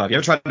goes, oh, have you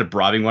ever tried to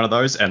bribing one of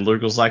those? And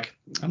Luke was like,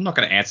 I'm not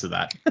going to answer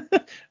that.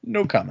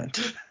 No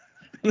comment.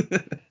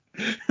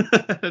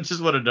 I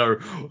just want to know,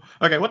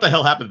 okay, what the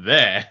hell happened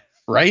there?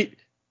 Right?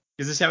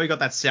 Is this how he got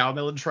that sour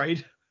melon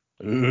trade?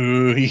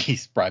 Ooh,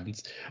 he's bribing.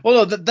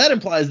 Well, no, that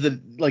implies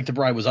that like the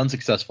bribe was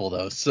unsuccessful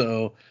though.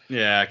 So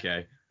yeah,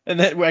 okay. And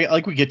then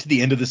like we get to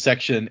the end of the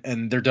section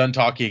and they're done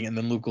talking, and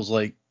then Luke was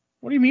like,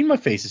 "What do you mean my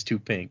face is too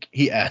pink?"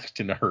 He asked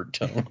in a hurt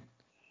tone.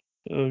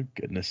 Oh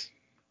goodness.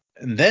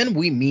 And then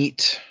we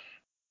meet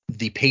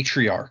the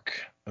patriarch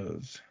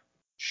of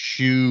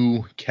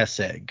Shu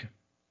Keseg.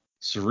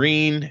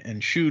 Sarene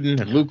and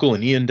Shuden and Lukel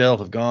and Eondel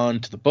have gone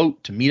to the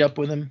boat to meet up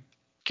with him.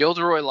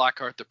 Gilderoy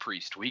Lockhart the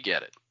priest. We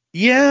get it.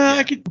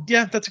 Yeah.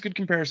 That's a good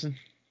comparison.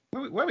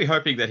 Were we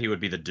hoping that he would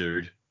be the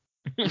dude?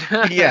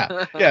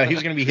 yeah, he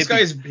was going to be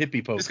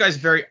hippie pope. This guy's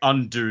very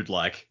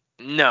undude-like.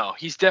 No,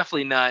 he's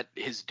definitely not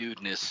his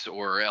dudeness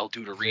or El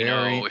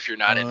Duderino if you're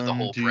not into the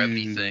whole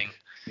brevity thing.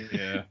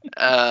 Yeah.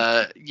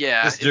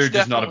 Yeah. This dude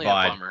does not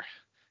abide. A bummer.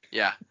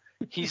 Yeah.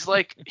 He's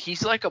like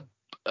a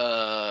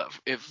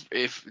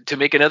if to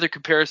make another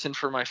comparison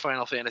for my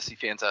Final Fantasy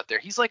fans out there,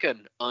 he's like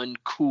an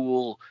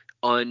uncool,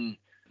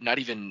 not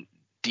even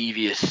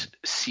devious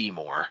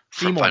Seymour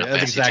from Final That's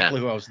Fantasy exactly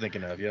 10. who I was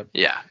thinking of. Yep.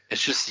 Yeah,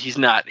 it's just he's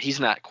not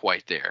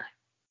quite there.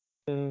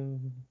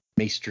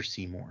 Maester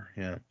Seymour.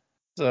 Yeah.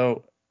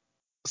 So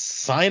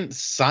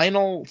Sanderlanche,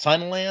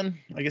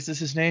 I guess is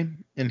his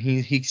name, and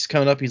he's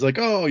coming up. He's like,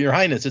 "Oh, Your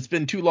Highness, it's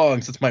been too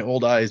long since my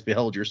old eyes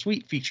beheld your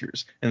sweet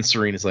features." And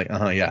Sarene is like,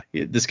 yeah.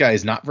 This guy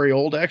is not very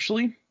old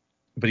actually,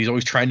 but he's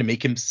always trying to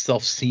make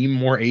himself seem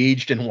more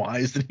aged and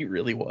wise than he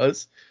really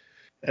was.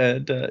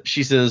 And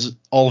she says,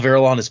 "All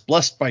Verelon is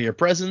blessed by your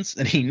presence,"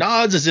 and he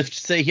nods as if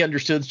to say he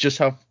understands just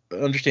how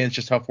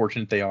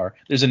fortunate they are.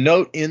 There's a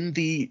note in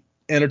the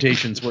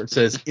annotations where it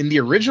says, in the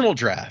original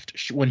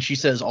draft, when she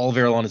says "All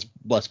Verelon is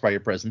blessed by your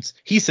presence,"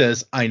 he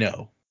says, "I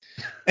know."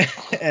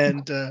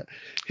 And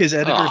his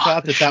editor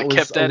thought that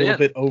was a little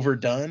bit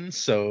overdone,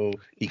 so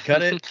he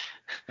cut it.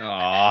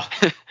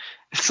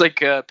 It's like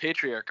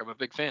Patriarch. I'm a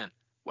big fan.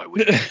 Why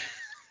wouldn't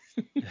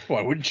you?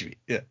 Why wouldn't you?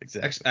 Yeah,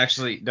 exactly.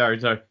 Actually,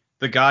 no.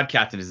 The guard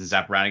captain isn't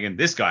Zap Brannigan.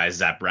 This guy is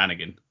Zap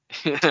Brannigan.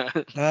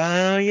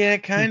 Oh, yeah,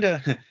 kind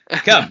of.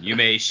 Come, you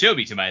may show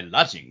me to my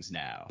lodgings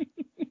now.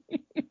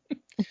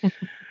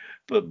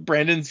 But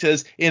Brandon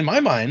says, in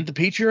my mind, the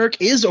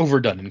patriarch is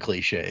overdone in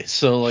cliche.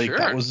 So,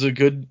 that was a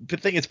good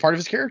thing. It's part of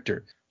his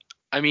character.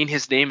 I mean,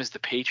 his name is the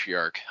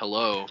Patriarch.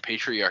 Hello,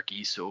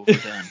 patriarchy so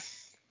overdone.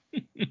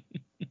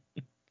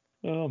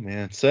 Oh,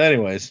 man. So,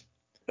 anyways,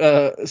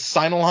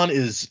 Sanderlanche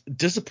is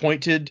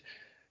disappointed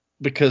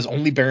because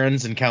only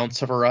barons and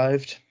counts have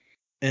arrived.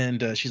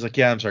 And she's like,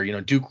 yeah, I'm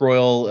sorry. Duke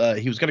Royal,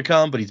 he was going to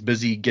come, but he's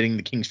busy getting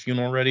the king's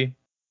funeral ready.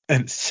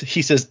 And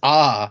he says,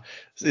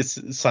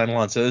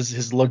 Sanderlanche says,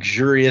 his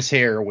luxurious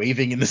hair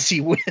waving in the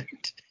sea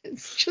wind.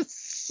 It's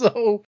just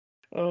so,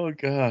 oh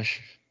gosh.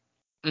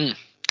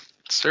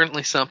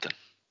 Certainly something.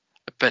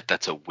 I bet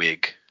that's a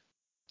wig.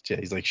 Yeah,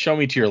 he's like, show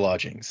me to your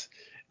lodgings.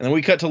 And then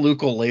we cut to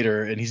Lukel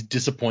later, and he's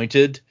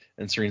disappointed.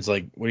 And Serene's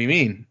like, what do you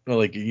mean?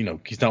 Well,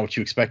 he's not what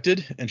you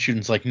expected. And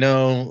Shuden's like,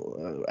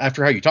 no.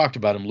 After how you talked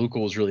about him,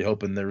 Lukel was really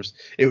hoping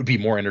it would be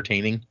more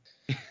entertaining.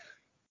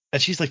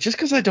 And she's like, just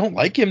because I don't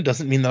like him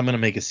doesn't mean that I'm going to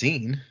make a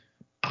scene.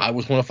 I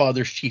was one of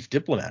Father's chief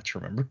diplomats,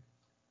 remember?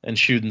 And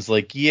Shuden's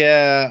like,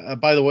 yeah,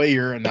 by the way,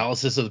 your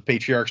analysis of the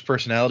patriarch's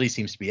personality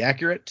seems to be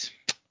accurate.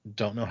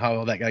 Don't know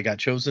how that guy got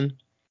chosen.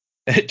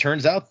 And it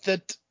turns out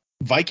that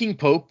Viking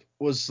Pope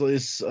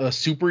is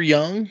super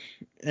young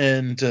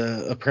and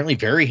apparently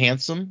very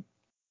handsome,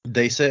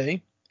 they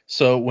say.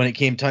 So when it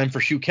came time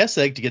for Shu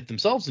Keseg to get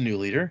themselves a new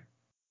leader,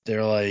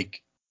 they're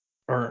like,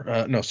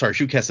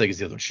 Shu Keseg is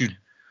the other one.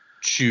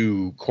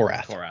 Shu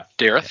Korath. Dareth?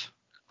 Yeah.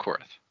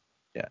 Korath.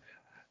 Yeah.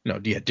 No,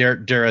 yeah,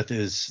 Dareth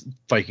is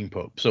Viking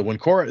Pope. So when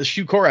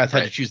Shu Korath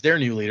had to choose their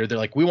new leader, they're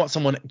like, we want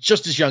someone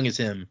just as young as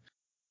him,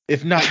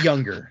 if not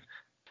younger.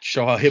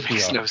 Show how hip we are.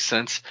 Makes no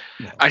sense.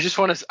 No. I just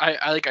want to.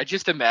 I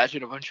just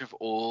imagine a bunch of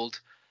old,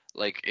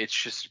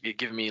 it's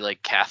giving me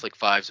Catholic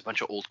vibes. A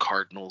bunch of old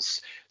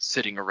cardinals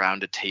sitting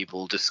around a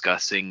table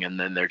discussing, and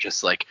then they're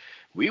just like,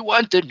 "We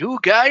want the new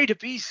guy to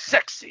be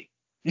sexy,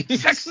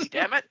 sexy,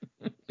 damn it!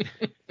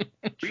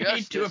 We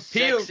need to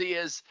appeal sexy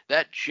as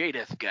that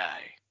Jadeth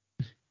guy.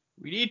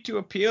 We need to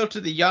appeal to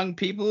the young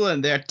people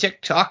and their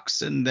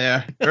TikToks and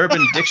their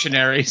urban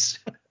dictionaries."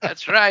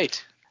 That's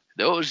right.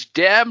 Those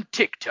damn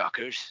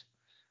TikTokers.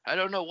 I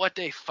don't know what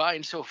they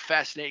find so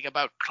fascinating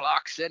about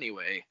clocks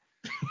anyway.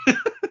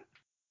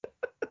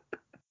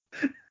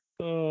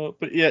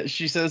 But yeah,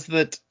 she says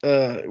that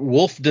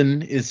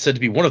Wolfden is said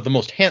to be one of the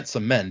most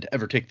handsome men to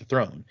ever take the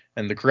throne,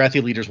 and the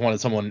Karathi leaders wanted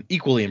someone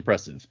equally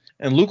impressive.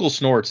 And Lugal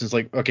snorts and is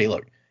like, okay,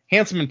 look,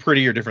 handsome and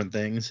pretty are different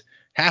things.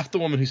 Half the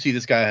women who see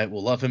this guy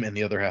will love him, and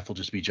the other half will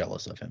just be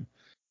jealous of him.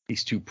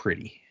 He's too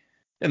pretty.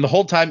 And the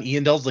whole time,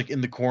 Eandel's like in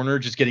the corner,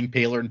 just getting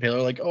paler and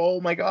paler, like, oh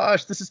my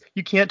gosh,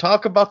 you can't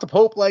talk about the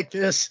Pope like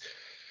this.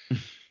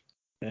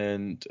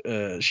 And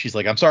she's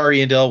like, I'm sorry,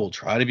 Eandel, we'll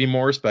try to be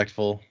more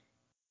respectful.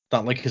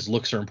 Not like his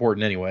looks are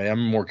important anyway.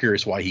 I'm more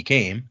curious why he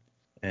came.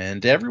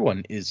 And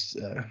everyone is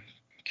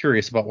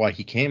curious about why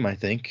he came, I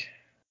think.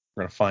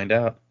 We're going to find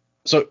out.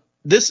 So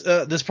this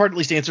part at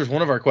least answers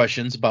one of our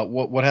questions about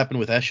what happened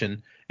with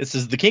Eshen. It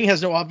says the king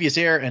has no obvious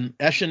heir, and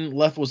Eshen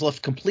was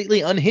left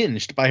completely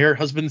unhinged by her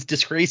husband's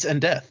disgrace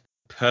and death.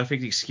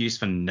 Perfect excuse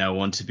for no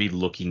one to be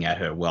looking at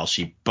her while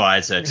she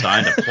bides her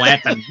time to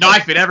plant the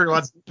knife in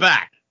everyone's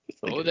back.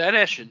 Oh, that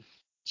Eshen.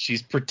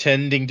 She's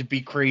pretending to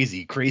be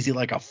crazy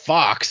like a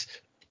fox.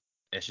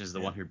 Eshen's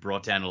the one who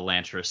brought down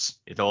Elantris.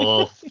 It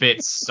all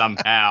fits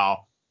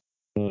somehow.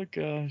 Oh,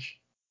 gosh.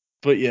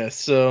 But yeah,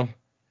 so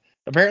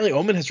apparently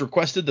Omen has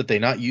requested that they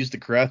not use the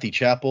Karathi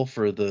chapel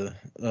for the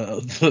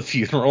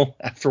funeral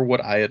after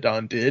what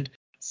Iadon did.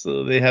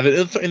 So they have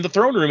it in the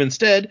throne room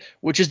instead,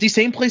 which is the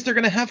same place they're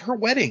going to have her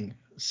wedding.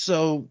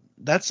 So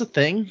that's a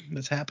thing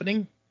that's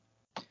happening.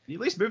 Can you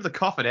at least move the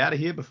coffin out of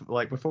here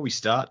before we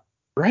start?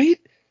 Right?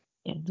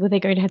 Yeah, were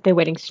they going to have their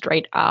wedding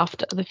straight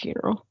after the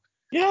funeral?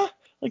 Yeah.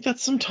 Like,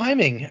 that's some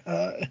timing.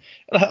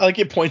 Like,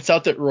 it points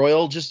out that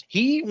Royal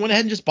he went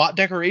ahead and just bought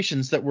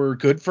decorations that were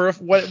good for a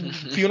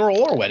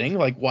funeral or wedding.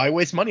 Like, why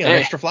waste money on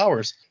extra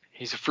flowers?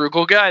 He's a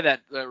frugal guy,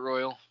 that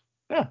Royal.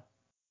 Yeah.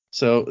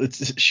 So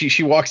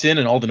she walks in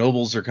and all the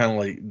nobles are kind of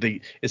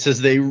like, it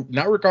says they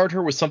now regard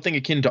her with something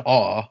akin to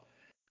awe,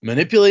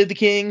 manipulated the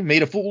king,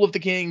 made a fool of the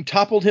king,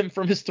 toppled him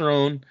from his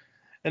throne.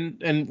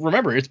 And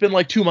remember, it's been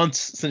like 2 months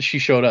since she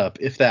showed up,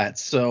 if that.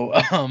 So,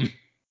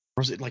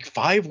 was it like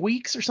 5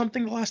 weeks or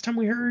something the last time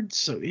we heard?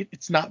 So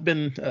it's not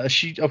been.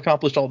 She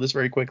accomplished all this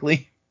very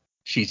quickly.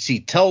 She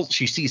sees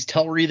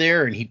Telri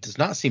there, and he does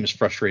not seem as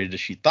frustrated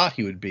as she thought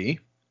he would be.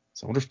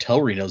 So I wonder if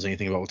Telri knows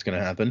anything about what's going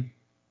to happen.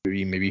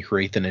 Maybe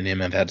Hrathen and him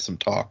have had some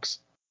talks.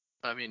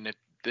 I mean,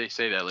 they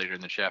say that later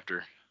in the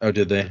chapter. Oh,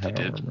 did they? They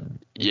did. Remember.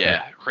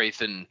 Yeah,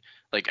 Hrathen,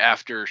 like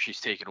after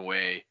she's taken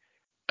away,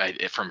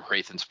 from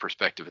Hrathen's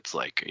perspective, it's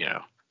like,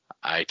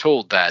 I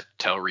told that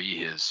Telri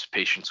his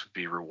patience would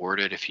be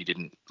rewarded if he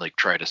didn't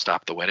try to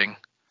stop the wedding.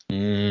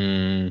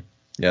 Yeah,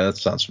 that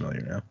sounds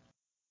familiar now.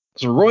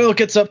 So Royal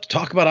gets up to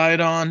talk about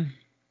Iadon,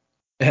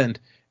 and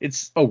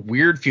it's a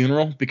weird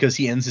funeral because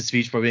he ends his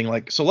speech by being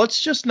like, so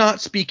let's just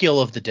not speak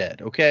ill of the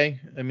dead, okay?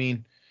 I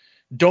mean,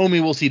 Domi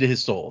will see to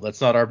his soul.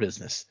 That's not our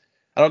business.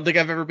 I don't think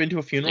I've ever been to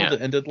a funeral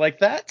that ended like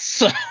that,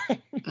 so...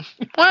 Well,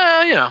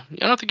 I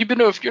don't think you've been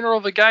to a funeral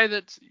of a guy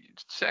that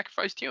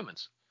sacrificed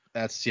humans.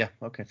 That's, yeah,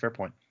 okay, fair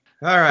point.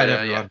 All right,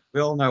 everyone. Yeah.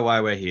 We all know why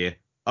we're here.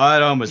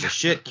 Iadon was a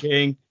shit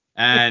king,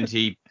 and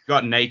he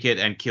got naked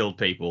and killed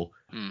people.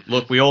 Mm-hmm.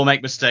 Look, we all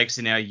make mistakes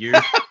in our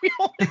youth. We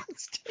all make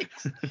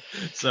mistakes.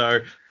 So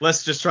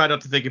let's just try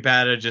not to think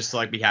about it. Just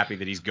be happy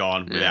that he's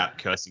gone without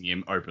cursing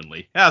him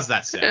openly. How's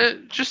that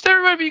sound? Just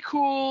everybody be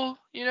cool.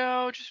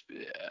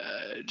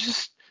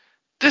 Just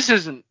this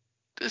isn't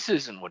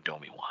what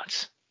Domi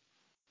wants.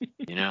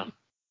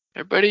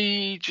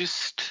 Everybody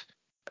just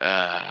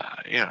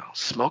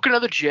smoke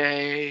another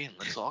J and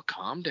let's all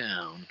calm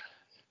down.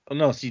 Oh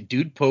no, see,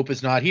 Dude Pope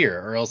is not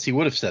here, or else he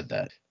would have said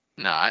that.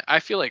 No, I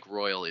feel like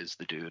Royal is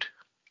the dude.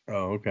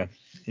 Oh, okay.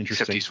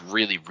 Interesting. Except he's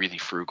really, really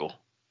frugal.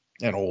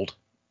 And old.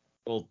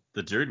 Well,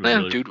 the dude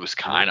was was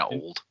kind of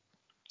old.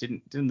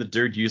 Didn't the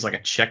dude use a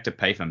check to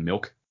pay for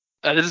milk?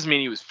 That doesn't mean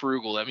he was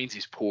frugal. That means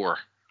he's poor.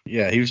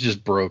 Yeah, he was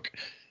just broke.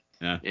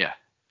 Yeah.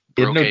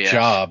 He had no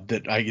job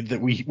that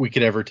we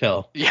could ever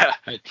tell. Yeah,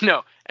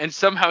 no. And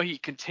somehow he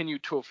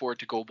continued to afford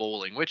to go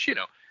bowling, which,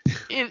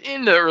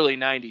 in the early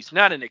 90s,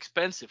 not an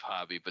expensive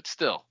hobby, but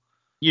still.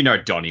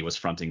 Donnie was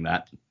fronting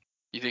that.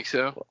 You think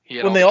so?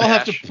 When they all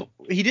have to,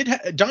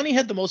 Donnie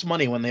had the most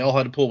money when they all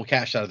had to pull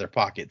cash out of their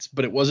pockets,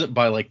 but it wasn't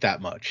by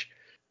that much.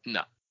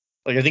 No.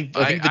 I think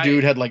the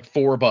dude had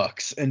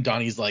 $4, and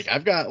Donnie's like,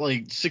 I've got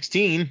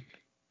 16.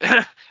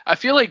 I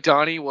feel like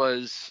Donnie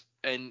was,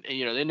 and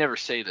they never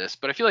say this,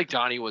 but I feel like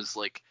Donnie was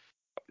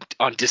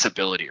on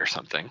disability or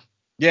something.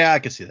 Yeah, I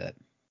can see that.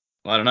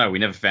 Well, I don't know. We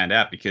never found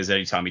out because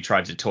anytime he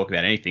tried to talk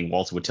about anything,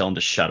 Walter would tell him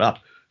to shut up.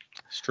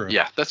 It's true.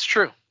 Yeah, that's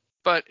true.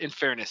 But in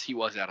fairness, he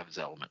was out of his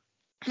element.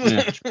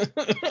 Yeah.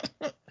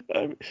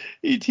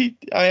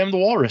 I am the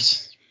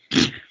walrus.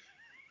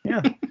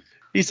 Yeah,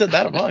 he said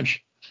that a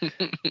bunch.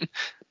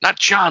 Not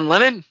John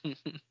Lennon.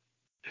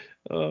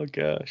 Oh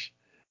gosh.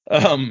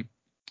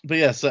 But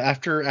yeah, so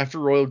after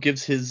Royal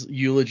gives his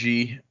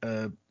eulogy,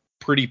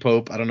 Pretty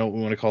Pope, I don't know what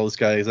we want to call this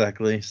guy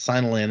exactly.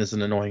 Sinelan is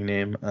an annoying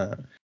name.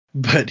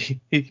 But he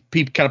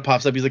kind of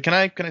pops up. He's like, "Can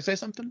I say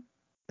something?"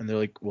 And they're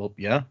like, well,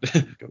 yeah,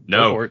 go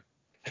No. for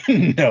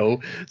it.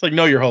 No. It's like,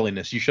 no, Your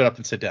Holiness, you shut up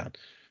and sit down.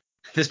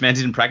 This man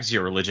didn't practice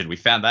your religion. We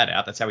found that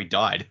out. That's how he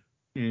died.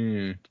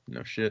 No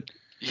shit.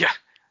 Yeah.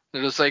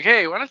 They're just like,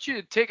 hey, why don't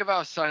you take a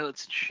vow of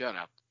silence and shut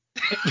up?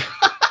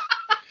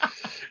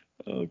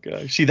 Oh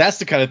gosh. See, that's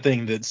the kind of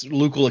thing that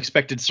Luke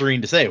expected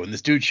Sarene to say when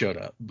this dude showed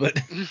up,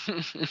 but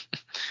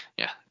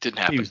Yeah, didn't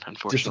he happen, was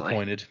unfortunately.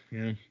 disappointed.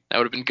 Yeah. That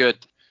would have been good.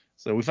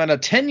 So we found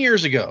out 10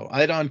 years ago,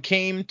 Idon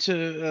came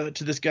to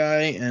this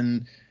guy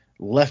and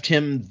left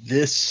him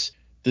this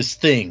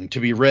thing to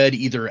be read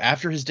either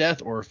after his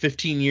death or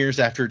 15 years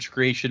after its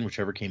creation,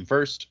 whichever came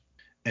first.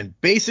 And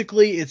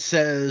basically it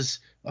says,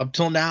 up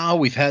till now,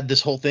 we've had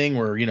this whole thing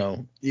where,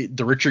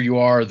 the richer you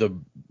are, the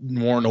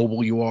more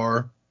noble you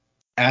are.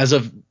 As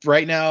of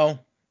right now,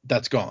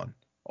 that's gone.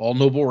 All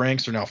noble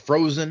ranks are now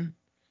frozen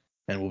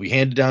and will be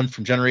handed down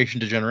from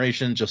generation to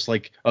generation, just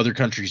like other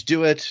countries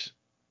do it.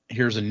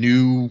 Here's a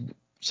new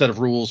set of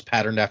rules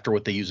patterned after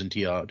what they use in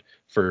Tiad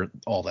for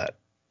all that.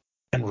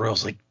 And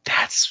Royal's like,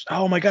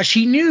 oh my gosh,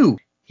 he knew.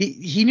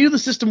 He knew the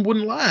system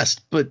wouldn't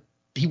last, but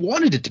he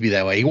wanted it to be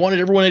that way. He wanted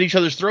everyone at each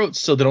other's throats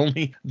so that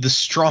only the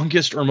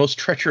strongest or most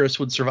treacherous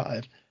would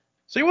survive.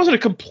 So he wasn't a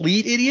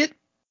complete idiot.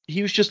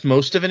 He was just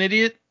most of an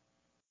idiot,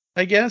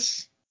 I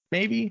guess.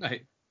 Maybe.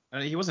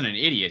 He wasn't an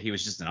idiot. He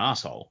was just an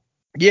asshole.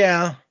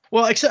 Yeah.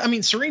 Well, except,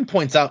 Sarene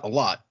points out a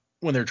lot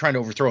when they're trying to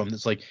overthrow him.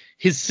 It's like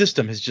his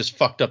system has just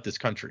fucked up this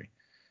country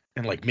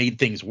and like made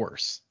things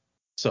worse.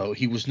 So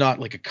he was not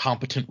like a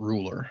competent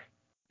ruler.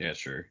 Yeah,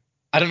 sure.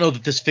 I don't know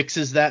that this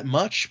fixes that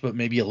much, but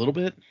maybe a little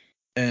bit.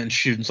 And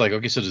Shuden's like,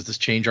 okay, so does this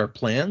change our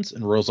plans?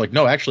 And Royal's like,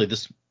 no, actually,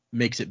 this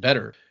makes it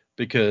better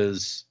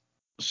because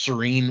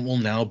Sarene will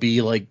now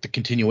be like the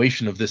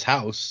continuation of this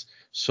house.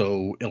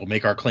 So it'll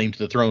make our claim to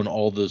the throne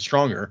all the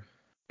stronger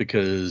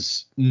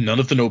because none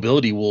of the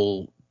nobility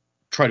will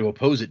try to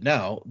oppose it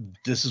now.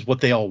 This is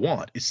what they all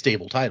want, is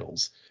stable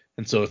titles.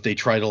 And so if they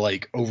try to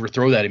like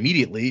overthrow that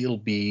immediately, it'll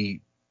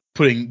be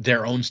putting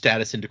their own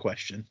status into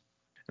question.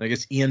 And I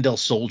guess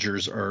Eandel's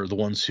soldiers are the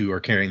ones who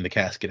are carrying the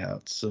casket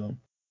out. So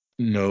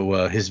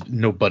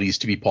no buddies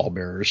to be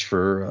pallbearers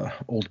for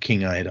old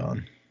King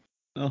Idon.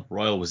 Well,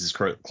 Royal was his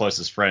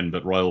closest friend,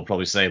 but Royal will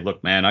probably say,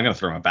 look, man, I'm going to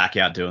throw my back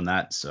out doing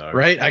that. So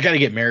right? I got to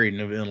get married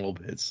in a little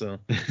bit. So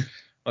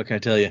what can I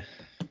tell you?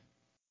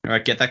 All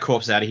right, get that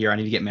corpse out of here. I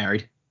need to get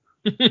married.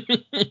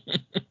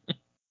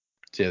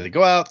 So yeah, they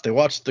go out, they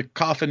watch the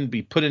coffin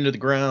be put into the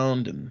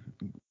ground and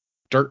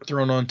dirt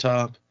thrown on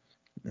top.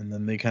 And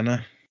then they kind of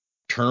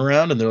turn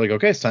around and they're like,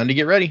 okay, it's time to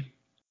get ready.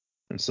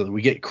 And so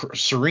we get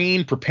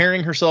Sarene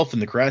preparing herself in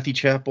the Karathi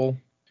chapel,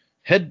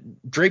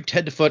 draped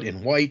head to foot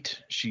in white.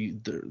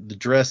 The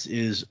dress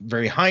is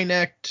very high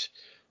necked,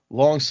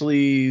 long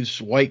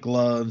sleeves, white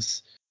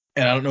gloves.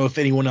 And I don't know if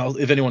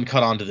anyone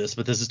caught on to this,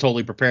 but this is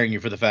totally preparing you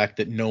for the fact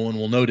that no one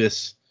will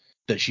notice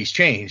that she's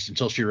changed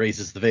until she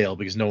raises the veil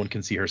because no one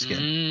can see her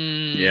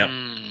skin. Yep.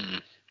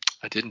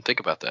 I didn't think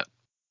about that.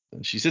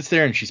 And she sits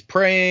there and she's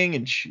praying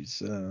and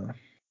she's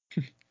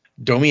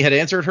Domi had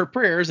answered her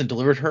prayers and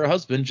delivered her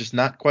husband, just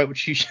not quite what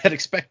she had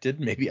expected.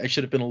 Maybe I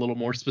should have been a little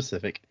more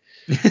specific.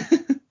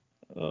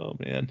 Oh,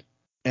 man.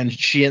 And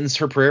she ends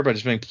her prayer by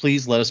just saying,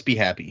 please let us be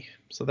happy.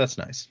 So that's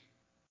nice.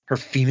 Her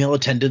female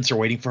attendants are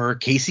waiting for her.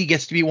 Casey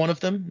gets to be one of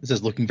them. It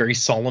says looking very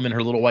solemn in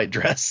her little white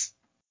dress.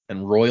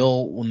 And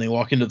Royal, when they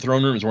walk into the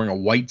throne room, is wearing a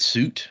white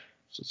suit.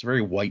 So it's a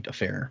very white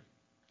affair.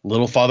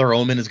 Little Father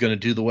Omen is going to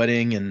do the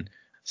wedding, and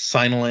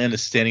Sineland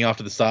is standing off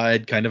to the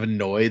side, kind of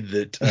annoyed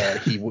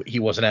that he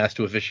wasn't asked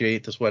to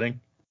officiate this wedding.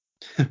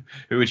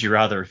 Who would you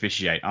rather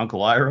officiate,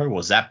 Uncle Iroh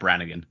or Zap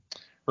Brannigan?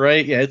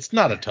 Right? Yeah, it's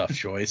not a tough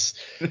choice.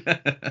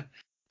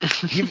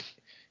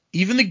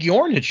 Even the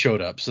Gjorn had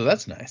showed up, so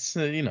that's nice.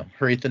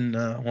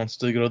 Hrathen wants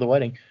to go to the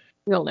wedding.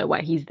 We all know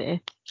why he's there.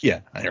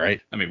 Yeah,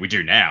 right. I mean, we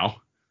do now.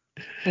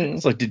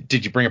 It's like,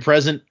 did you bring a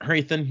present,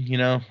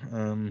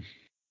 Hrathen?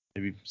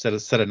 Maybe set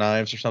of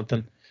knives or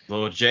something.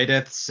 Lord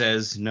Jadeth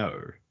says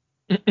no.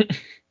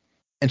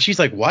 And she's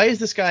like, why is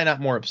this guy not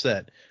more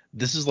upset?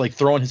 This is like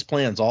throwing his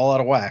plans all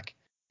out of whack.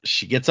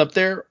 She gets up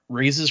there,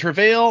 raises her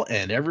veil,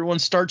 and everyone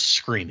starts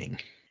screaming.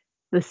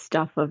 The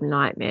stuff of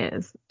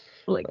nightmares.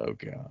 Like, oh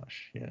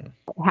gosh, yeah.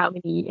 How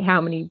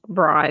many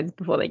brides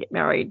before they get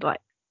married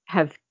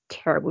have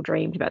terrible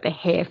dreams about their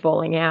hair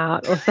falling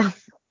out or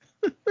something?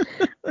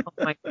 Oh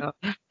my god.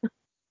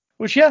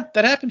 Which, yeah,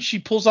 that happens. She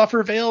pulls off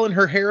her veil and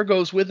her hair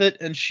goes with it,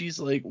 and she's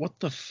like, what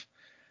the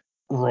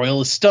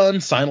Royal is stunned,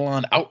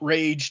 Sinalon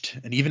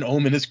outraged, and even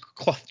Omen is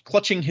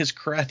clutching his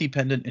Karathi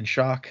pendant in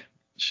shock.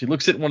 She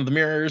looks at one of the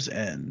mirrors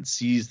and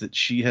sees that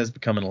she has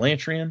become an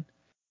Elantrian.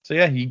 So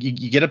yeah, you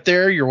get up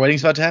there, your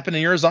wedding's about to happen,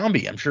 and you're a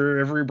zombie. I'm sure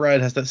every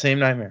bride has that same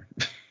nightmare.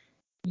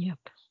 Yep.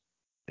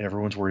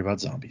 Everyone's worried about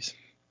zombies.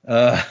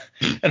 And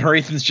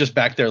Hrathen's just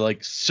back there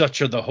like,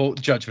 such are the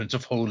judgments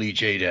of holy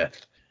Jadeth.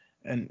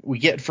 And we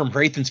get from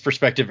Hrathen's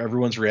perspective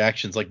everyone's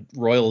reactions. Like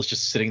Royal is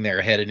just sitting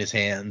there, head in his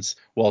hands,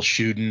 while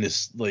Shuden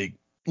is like,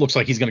 looks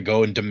like he's going to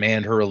go and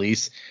demand her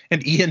release.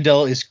 And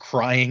Eandel is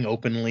crying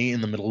openly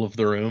in the middle of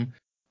the room.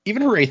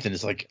 even Hrathen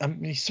is like,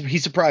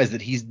 he's surprised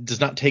that he does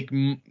not take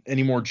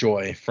any more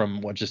joy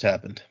from what just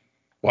happened.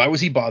 Why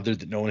was he bothered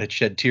that no one had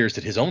shed tears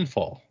at his own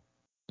fall?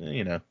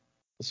 You know,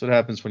 that's what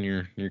happens when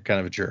you're kind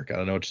of a jerk. I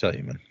don't know what to tell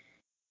you, man.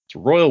 So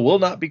Royal will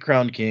not be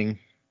crowned king.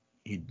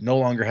 He no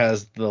longer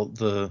has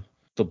the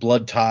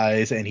blood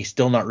ties, and he's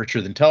still not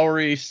richer than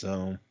Telri.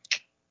 So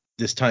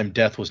this time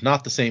death was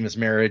not the same as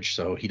marriage,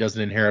 so he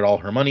doesn't inherit all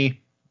her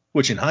money,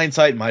 which in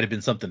hindsight might have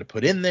been something to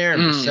put in there.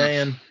 I'm just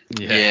saying.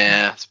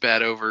 Yeah, it's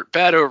bad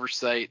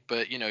oversight,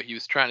 but he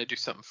was trying to do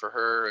something for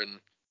her and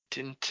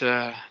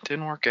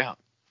didn't work out.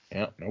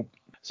 Yeah, nope.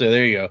 So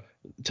there you go.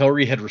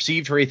 Telri had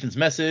received Hrathen's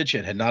message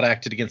and had not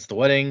acted against the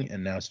wedding,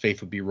 and now his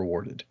faith would be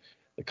rewarded.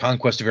 The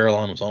conquest of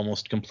Erelon was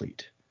almost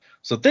complete.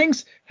 So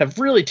things have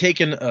really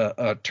taken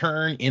a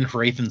turn in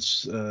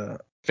Hrathen's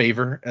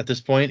favor at this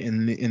point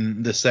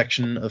in this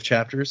section of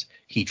chapters.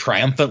 He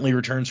triumphantly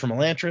returns from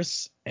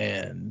Elantris,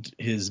 and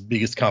his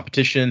biggest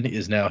competition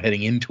is now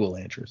heading into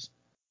Elantris.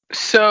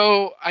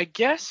 So I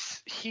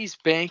guess he's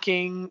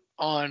banking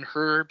on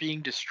her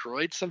being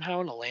destroyed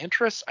somehow in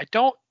Elantris. I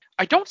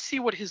don't see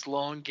what his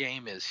long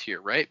game is here,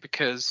 right?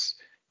 Because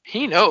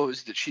he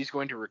knows that she's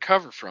going to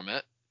recover from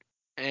it,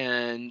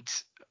 and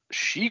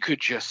she could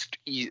just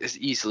as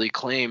easily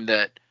claim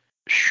that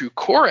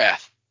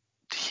Shukorath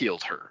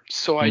healed her.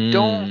 So I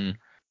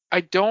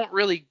don't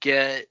really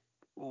get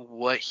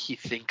what he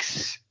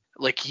thinks.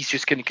 Like, he's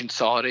just going to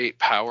consolidate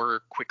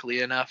power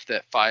quickly enough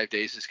that 5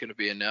 days is going to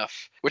be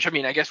enough. Which, I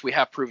mean, I guess we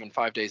have proven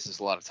 5 days is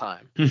a lot of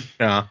time.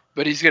 Yeah.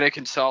 But he's going to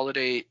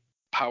consolidate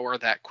power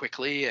that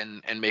quickly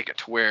and make it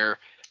to where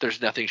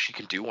there's nothing she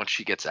can do once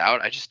she gets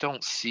out. I just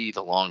don't see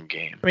the long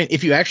game. I mean,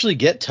 if you actually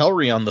get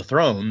Telri on the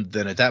throne,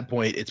 then at that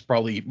point it's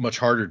probably much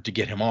harder to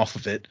get him off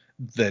of it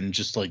than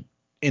just like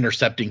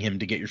intercepting him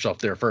to get yourself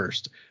there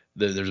first.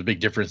 There's a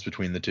big difference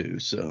between the two.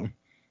 So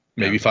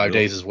maybe 5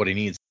 days is what he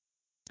needs.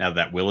 Now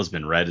that will has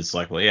been read, it's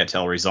like, well, yeah,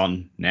 Telri's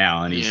on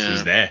now, and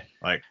he's there.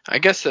 Like, I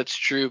guess that's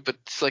true, but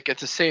it's like at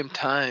the same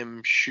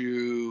time,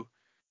 Shukorath,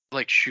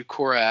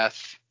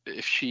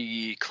 if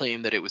she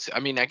claimed that it was, I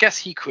mean, I guess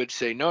he could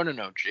say, no,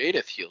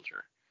 Jadith healed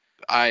her.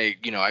 I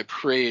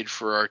prayed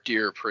for our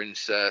dear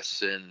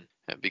princess, and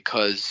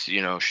because,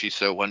 she's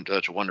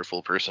such a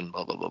wonderful person,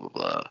 blah, blah, blah, blah,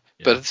 blah.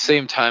 Yeah. But at the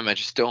same time, I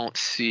don't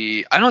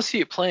see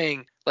it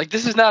playing, like,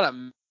 this is not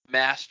a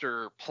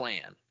master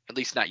plan, at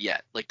least not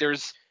yet. Like,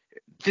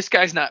 this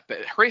guy's not,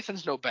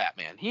 Hrathen's no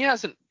Batman. He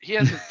hasn't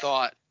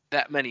thought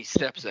that many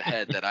steps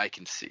ahead that I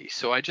can see.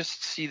 So I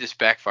just see this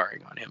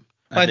backfiring on him.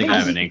 I think I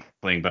have an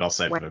inkling, but I'll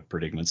save for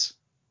predicaments.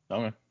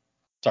 Okay.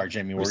 Sorry,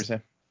 Jamie, what were you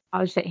saying? I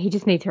would say he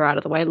just needs her out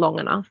of the way long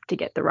enough to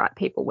get the right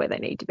people where they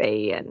need to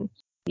be. And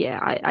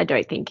yeah, I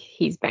don't think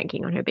he's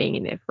banking on her being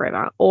in there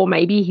forever. Or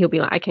maybe he'll be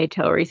like, okay,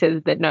 Telri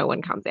says that no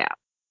one comes out.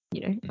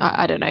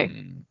 I don't know.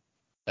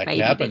 That could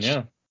happen,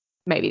 yeah.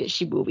 Maybe that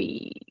she will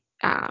be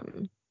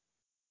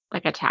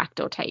like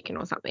attacked or taken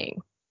or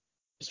something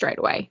straight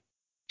away.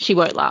 She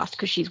won't last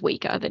because she's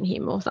weaker than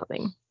him or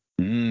something.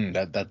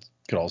 That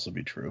could also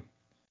be true.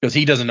 Because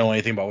he doesn't know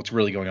anything about what's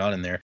really going on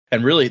in there.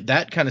 And really,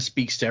 that kind of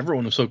speaks to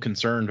everyone who's so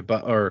concerned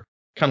about, or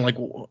kind of like,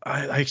 well,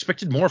 I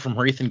expected more from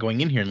Hrathen going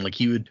in here, and like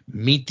he would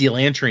meet the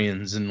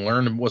Elantrians and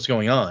learn what's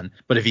going on.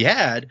 But if he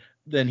had,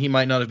 then he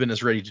might not have been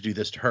as ready to do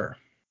this to her.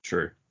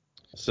 True.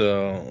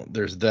 So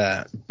there's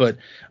that. But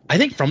I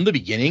think from the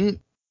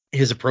beginning,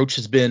 his approach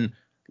has been,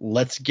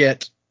 let's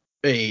get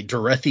a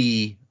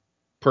Dorethi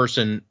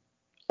person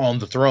on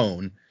the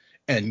throne,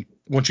 and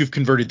once you've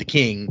converted the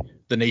king,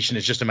 the nation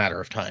is just a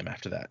matter of time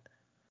after that.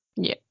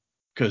 Yeah.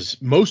 Because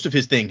most of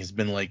his thing has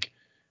been like,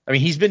 I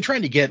mean, he's been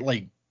trying to get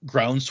like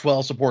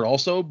groundswell support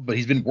also, but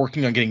he's been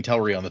working on getting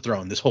Telri on the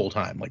throne this whole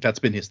time. Like, that's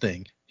been his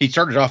thing. He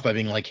started off by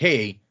being like,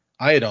 hey,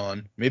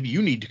 Iadon, maybe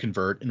you need to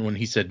convert. And when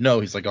he said no,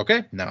 he's like,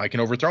 okay, now I can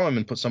overthrow him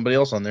and put somebody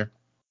else on there.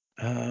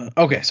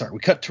 Okay, sorry. We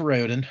cut to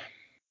Raoden,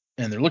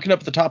 and they're looking up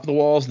at the top of the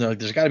walls, and they're like,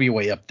 there's got to be a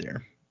way up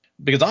there.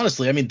 Because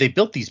honestly, I mean, they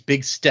built these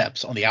big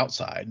steps on the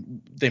outside.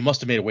 They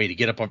must have made a way to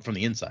get up from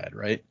the inside,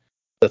 right?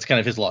 That's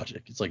kind of his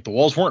logic. It's like the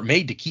walls weren't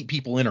made to keep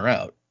people in or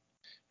out.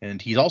 And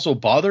he's also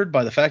bothered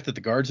by the fact that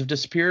the guards have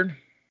disappeared,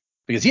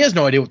 because he has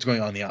no idea what's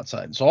going on the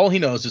outside. So all he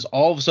knows is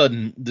all of a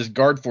sudden this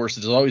guard force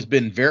has always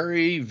been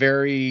very,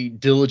 very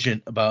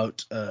diligent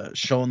about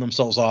showing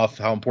themselves off,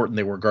 how important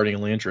they were guarding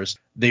Elantris.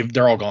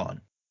 They're all gone.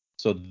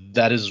 So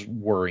that is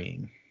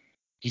worrying.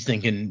 He's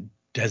thinking,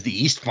 has the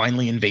East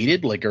finally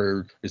invaded? Like,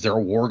 or is there a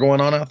war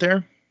going on out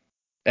there?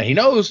 And he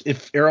knows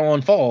if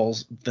Erelon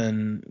falls,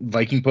 then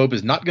Viking Pope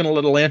is not going to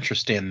let Elantris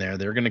stand there.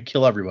 They're going to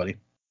kill everybody.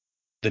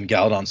 Then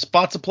Galadon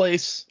spots a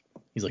place.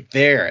 He's like,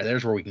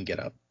 there's where we can get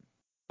up.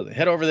 So they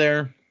head over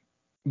there.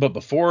 But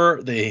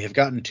before they have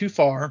gotten too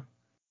far,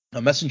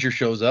 a messenger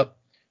shows up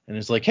and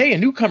is like, hey, a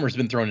newcomer's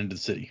been thrown into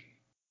the city.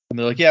 And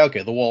they're like, yeah,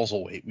 okay, the walls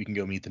will wait. We can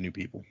go meet the new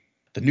people.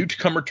 The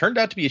newcomer turned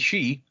out to be a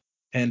she,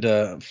 and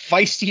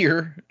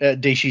feistier,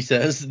 Daisy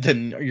says,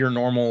 than your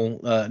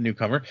normal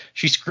newcomer.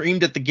 She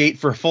screamed at the gate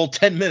for a full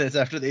 10 minutes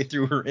after they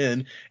threw her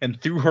in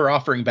and threw her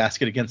offering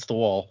basket against the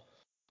wall.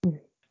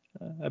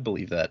 I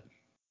believe that.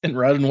 And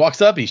Raoden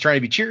walks up. He's trying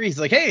to be cheery. He's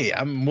like, hey,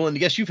 I'm willing to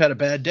guess you've had a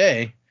bad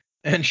day.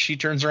 And she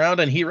turns around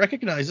and he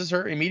recognizes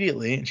her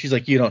immediately. And she's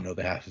like, you don't know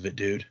the half of it,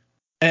 dude.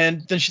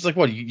 And then she's like,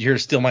 what, you here to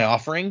steal my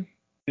offering? And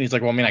he's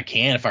like, well, I mean, I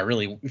can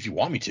if you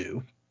want me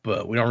to,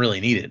 but we don't really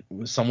need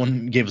it.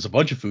 Someone gave us a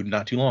bunch of food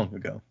not too long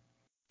ago.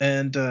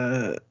 And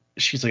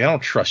she's like, I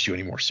don't trust you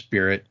anymore,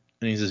 Spirit.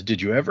 And he says,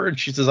 did you ever? And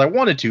she says, I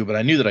wanted to, but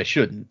I knew that I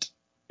shouldn't.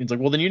 He's like,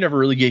 well, then you never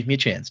really gave me a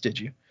chance, did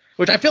you?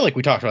 Which I feel like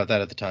we talked about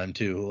that at the time,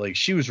 too. Like,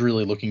 she was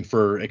really looking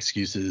for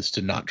excuses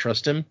to not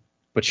trust him,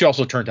 but she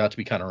also turned out to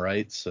be kind of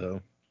right,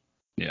 so.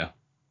 Yeah.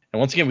 And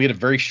once again, we had a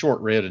very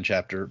short Raoden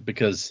chapter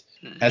because,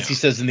 as he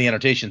says in the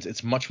annotations,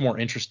 it's much more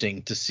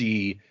interesting to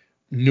see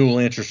New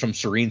Elantris from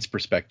Sarene's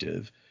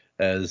perspective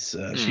as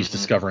she's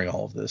discovering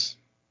all of this.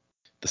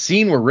 The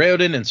scene where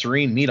Raoden and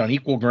Sarene meet on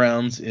equal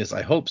grounds is,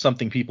 I hope,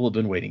 something people have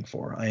been waiting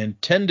for. I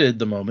intended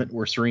the moment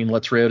where Sarene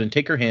lets Raoden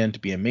take her hand to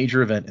be a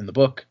major event in the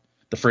book.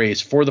 The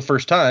phrase, for the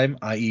first time,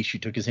 i.e. she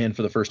took his hand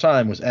for the first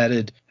time, was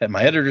added at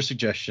my editor's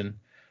suggestion.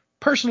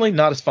 Personally,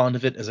 not as fond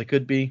of it as I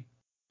could be.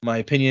 My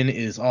opinion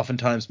is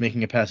oftentimes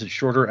making a passage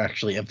shorter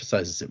actually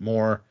emphasizes it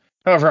more.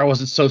 However, I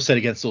wasn't so set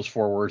against those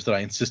 4 words that I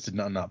insisted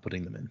on not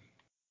putting them in.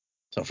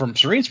 So from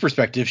Sarene's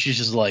perspective, she's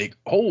just like,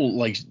 oh,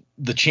 like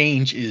the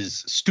change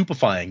is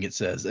stupefying, it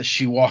says, as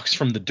she walks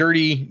from the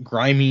dirty,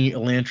 grimy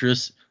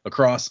Elantris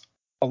across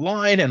a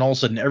line, and all of a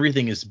sudden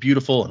everything is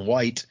beautiful and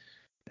white,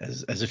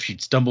 as if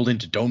she'd stumbled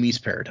into Domi's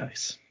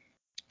paradise.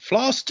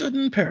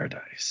 Floston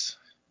paradise.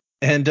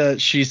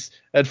 And she's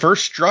at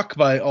first struck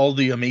by all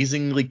the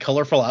amazingly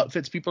colorful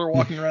outfits people are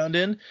walking around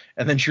in,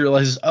 and then she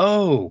realizes,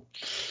 oh,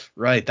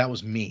 right, that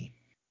was me.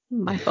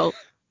 My fault.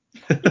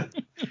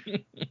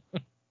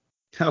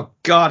 Oh,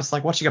 God, it's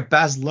like watching a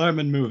Baz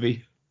Luhrmann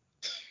movie.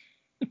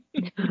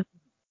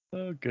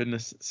 Oh,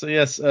 goodness. So,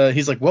 yes,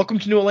 he's like, welcome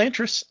to New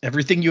Elantris.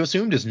 Everything you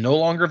assumed is no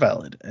longer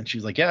valid. And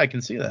she's like, yeah, I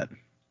can see that.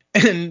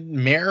 And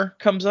Mare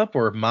comes up,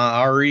 or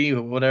Maari,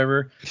 or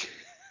whatever.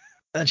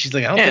 And she's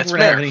like, I don't think we're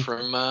going to have any.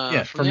 From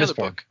from the this other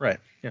book. Right,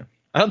 yeah.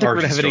 I don't think we're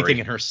going to have Origin anything story.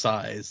 in her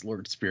size,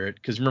 Lord Spirit.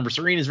 Because remember,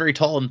 Sarene is very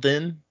tall and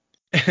thin.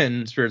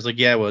 And Spirit's like,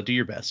 yeah, well, do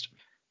your best.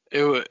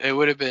 It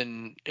would have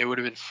been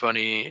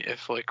funny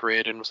if like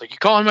Raoden was like, you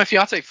calling my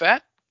fiance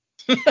fat?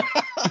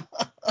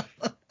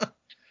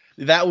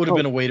 That would have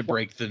been a way to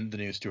break the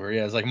news to her.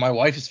 Yeah, it's like, my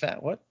wife is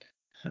fat. What?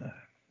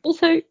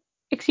 Also,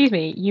 excuse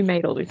me, you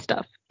made all this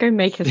stuff. Go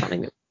make her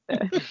something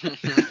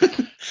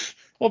that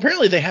Well,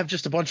 apparently they have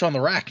just a bunch on the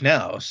rack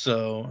now,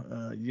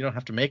 so you don't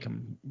have to make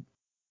them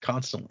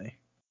constantly.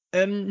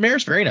 And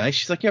Mare's very nice.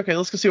 She's like, yeah, okay,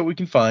 let's go see what we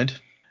can find.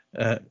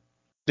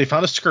 They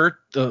found a skirt,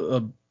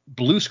 a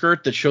blue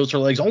skirt that shows her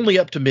legs only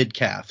up to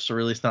mid-calf, so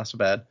really it's not so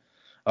bad.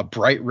 A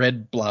bright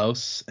red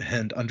blouse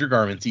and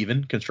undergarments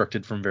even,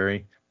 constructed from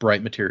very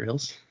bright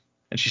materials.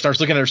 And she starts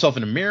looking at herself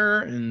in a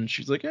mirror, and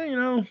she's like, hey,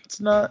 it's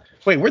not...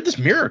 Wait, where'd this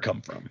mirror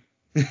come from?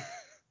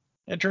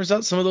 It turns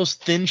out some of those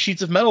thin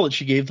sheets of metal that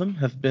she gave them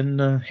have been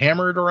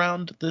hammered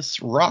around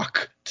this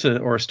rock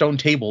or a stone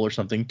table or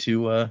something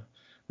to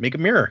make a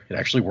mirror. It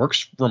actually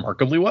works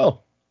remarkably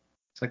well.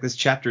 It's like this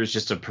chapter is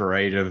just a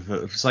parade of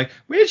it's like,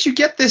 where did you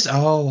get this?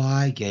 Oh,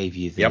 I gave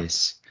you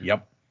this.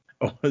 Yep.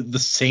 Oh, the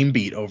same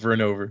beat over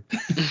and over.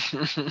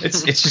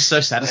 It's just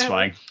so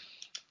satisfying.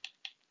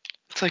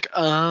 It's like,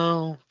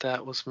 oh,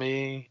 that was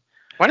me.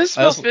 Why does it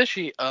smell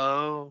fishy?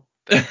 Oh.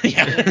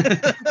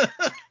 Yeah.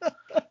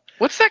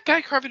 What's that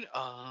guy carving?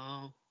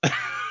 Oh.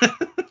 I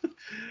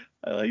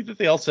like that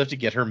they also have to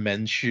get her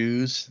men's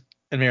shoes.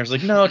 And Mare's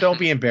like, no, don't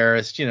be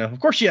embarrassed. Of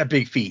course you have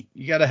big feet.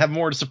 You got to have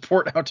more to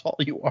support how tall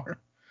you are.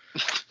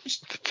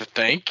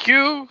 Thank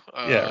you.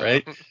 Yeah,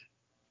 right?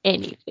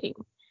 anything.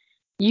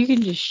 You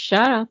can just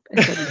shut up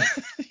and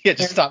yeah,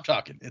 just stop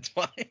talking. It's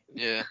fine.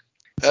 Yeah.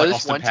 It's like This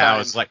Austin one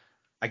Powers. time- Like,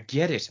 I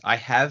get it. I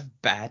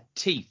have bad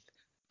teeth.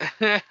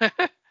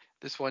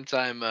 This one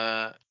time,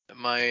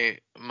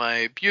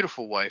 my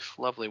beautiful wife,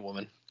 lovely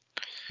woman,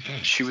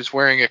 she was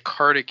wearing a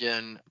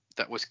cardigan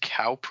that was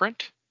cow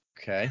print.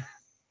 Okay.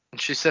 And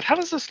she said, how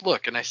does this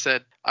look? And I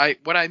said,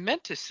 what I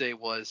meant to say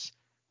was,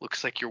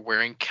 looks like you're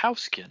wearing cow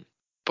skin.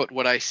 But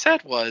what I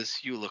said was,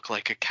 you look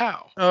like a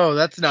cow. Oh,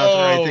 that's not the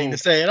right thing to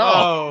say at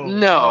all.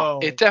 No,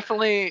 it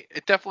definitely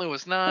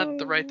was not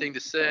the right thing to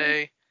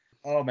say.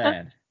 Oh,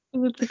 man.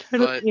 it's a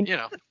total But,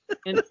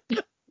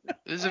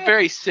 it was a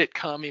very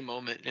sitcom-y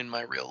moment in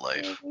my real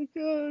life. Oh my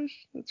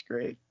gosh, that's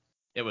great.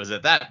 It was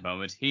at that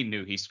moment he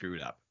knew he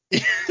screwed up.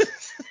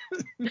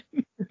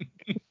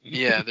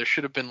 Yeah, there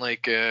should have been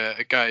like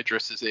a guy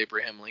dressed as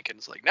Abraham Lincoln.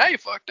 It's like, now you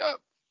fucked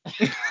up.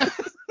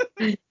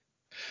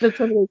 That's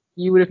something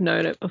you would have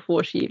known it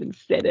before she even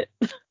said it.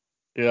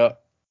 Yeah.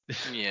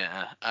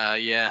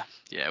 Yeah,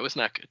 it was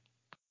not good.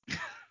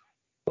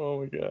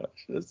 Oh my gosh.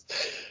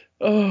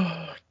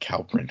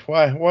 Cow print.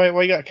 Why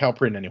you got cow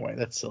print anyway?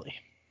 That's silly.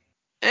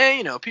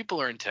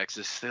 People are in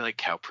Texas. They like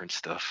cow print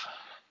stuff.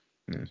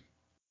 Hmm.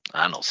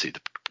 I don't see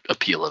the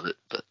appeal of it,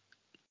 but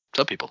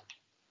some people.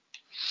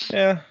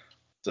 Yeah.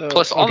 So,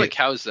 Plus, all the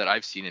cows that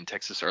I've seen in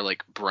Texas are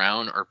like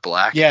brown or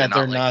black. Yeah,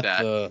 they're not like not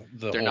that.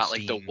 the They're not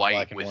like the Holstein white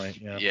black and with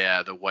white,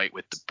 yeah. the white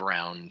with the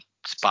brown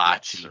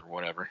spots or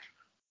whatever.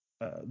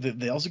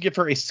 They also give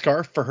her a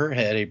scarf for her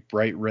head, a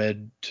bright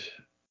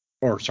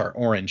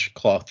orange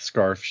cloth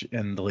scarf,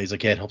 and the lady's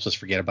like, yeah, it helps us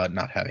forget about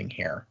not having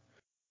hair.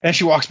 And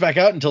she walks back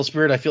out and tells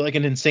Spirit, I feel like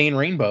an insane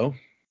rainbow.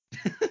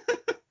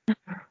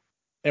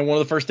 And one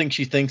of the first things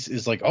she thinks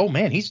is like, oh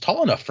man, he's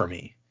tall enough for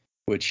me.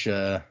 Which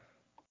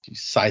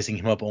she's sizing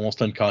him up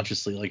almost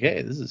unconsciously, like,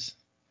 hey,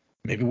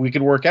 maybe we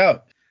could work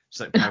out. It's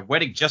like, my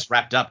wedding just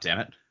wrapped up, damn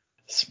it.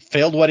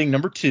 Failed wedding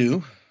number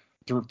 2.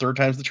 Third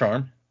time's the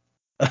charm.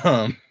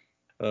 Oh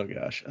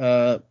gosh.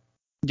 Yeah,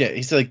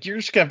 he's like, you're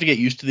just gonna have to get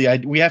used to the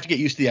idea. We have to get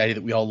used to the idea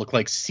that we all look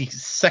like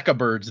Seca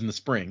birds in the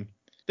spring.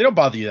 They don't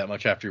bother you that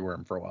much after you wear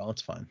them for a while.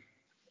 It's fine.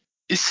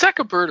 Is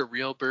Seca bird a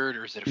real bird,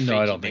 or is it a No, I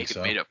fake don't think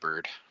so. made up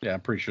bird? Yeah,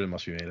 I'm pretty sure they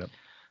must be made up.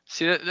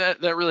 See,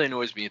 that really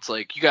annoys me. It's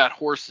like you got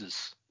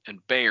horses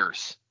and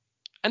bears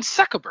and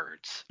Seca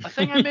birds, a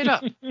thing I made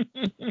up.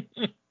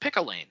 Pick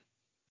a lane.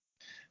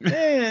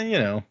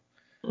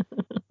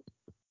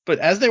 But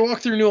as they walk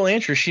through New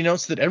Elantris, she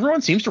notes that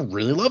everyone seems to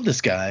really love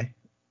this guy.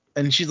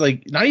 And she's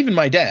like, not even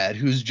my dad,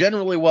 who's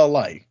generally well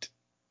liked,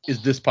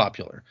 is this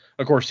popular.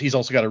 Of course, he's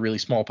also got a really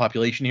small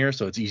population here,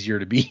 so it's easier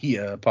to be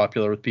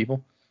popular with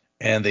people.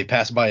 And they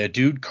pass by a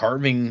dude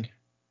carving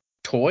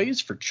toys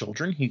for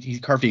children. He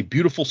carved a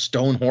beautiful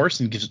stone horse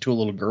and gives it to a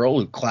little girl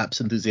who claps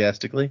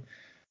enthusiastically.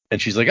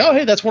 And she's like, oh,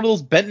 hey, that's one of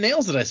those bent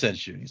nails that I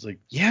sent you. And he's like,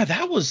 yeah,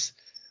 that was...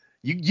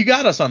 You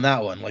got us on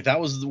that one. Like,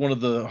 that was one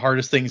of the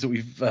hardest things that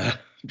we've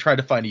tried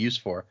to find a use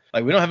for.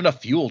 Like, we don't have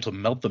enough fuel to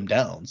melt them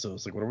down. So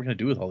it's like, what are we going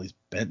to do with all these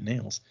bent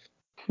nails?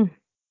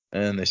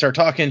 And they start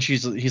talking.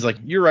 He's like,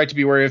 you're right to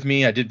be wary of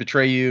me. I did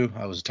betray you.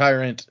 I was a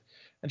tyrant.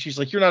 And she's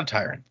like, you're not a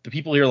tyrant. The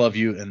people here love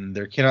you, and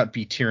there cannot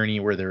be tyranny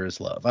where there is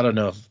love. I don't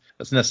know if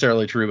that's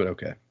necessarily true, but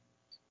okay.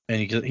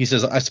 And he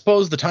says, I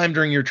suppose the time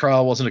during your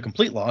trial wasn't a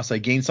complete loss. I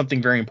gained something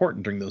very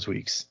important during those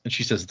weeks. And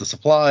she says, the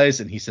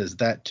supplies. And he says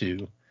that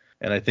too.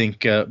 And I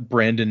think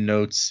Brandon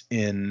notes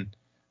in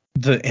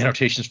the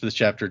annotations for this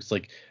chapter, it's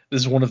like, this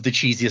is one of the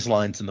cheesiest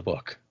lines in the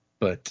book,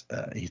 but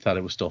he thought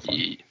it was still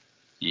fun.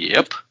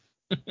 Yep.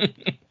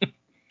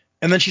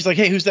 And then she's like,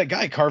 hey, who's that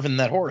guy carving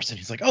that horse? And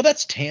he's like, oh,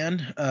 that's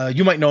Tan.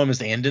 You might know him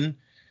as Andon.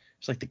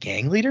 She's like, the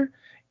gang leader?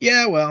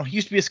 Yeah, well, he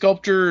used to be a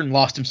sculptor and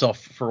lost himself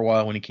for a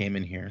while when he came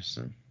in here.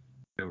 So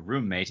The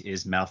roommate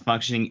is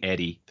malfunctioning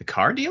Eddie, the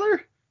car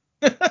dealer?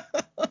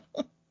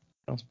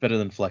 Sounds better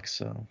than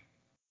Flexo.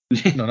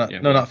 Not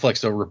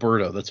Flexo,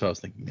 Roberto. That's what I was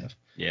thinking of.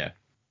 Yeah.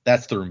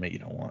 That's the roommate you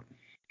don't want.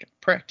 Gotta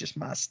practice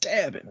my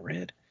stabbing,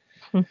 Red.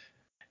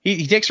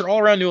 He takes her all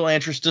around New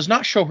Elantris, does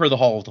not show her the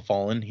Hall of the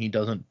Fallen. He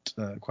doesn't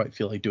quite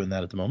feel like doing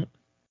that at the moment.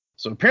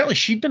 So apparently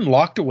she'd been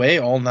locked away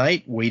all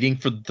night waiting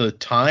for the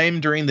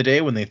time during the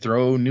day when they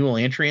throw New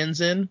Elantrians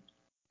in,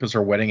 because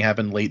her wedding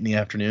happened late in the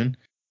afternoon.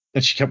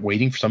 And she kept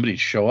waiting for somebody to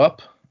show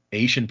up,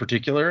 Aish in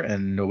particular,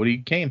 and nobody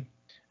came.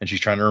 And she's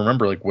trying to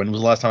remember, like, when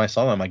was the last time I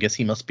saw him? I guess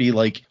he must be,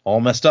 like, all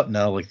messed up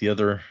now, like the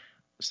other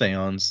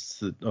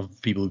Seance of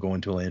people who go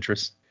into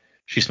Elantris.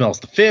 She smells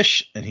the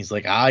fish, and he's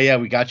like, yeah,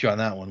 we got you on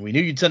that one. We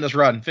knew you'd send us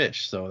rotten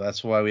fish, so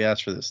that's why we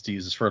asked for this, to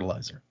use as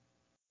fertilizer.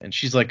 And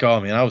she's like,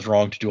 oh, man, I was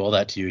wrong to do all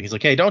that to you. He's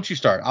like, hey, don't you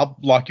start. I'll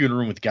lock you in a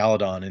room with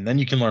Galadon, and then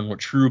you can learn what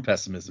true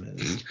pessimism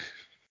is.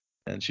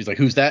 And she's like,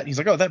 who's that? And he's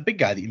like, oh, that big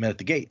guy that you met at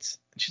the gates.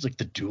 And she's like,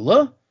 the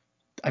doula?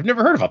 I've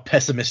never heard of a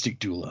pessimistic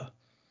doula.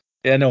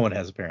 Yeah, no one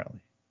has, apparently.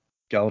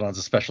 Galadon's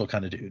a special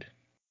kind of dude.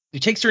 He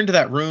takes her into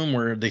that room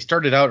where they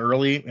started out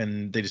early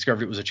and they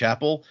discovered it was a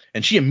chapel,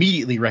 and she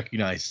immediately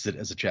recognizes it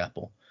as a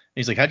chapel.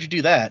 And he's like, how'd you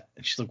do that?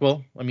 And she's like,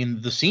 well, I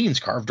mean, the scenes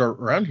carved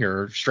around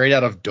here are straight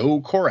out of Do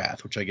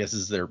Korath, which I guess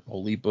is their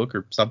holy book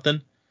or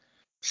something.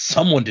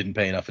 Someone didn't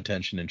pay enough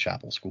attention in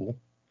chapel school.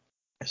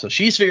 So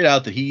she's figured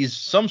out that he's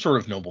some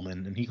sort of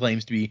nobleman, and he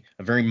claims to be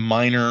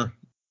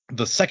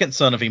the second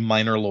son of a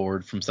minor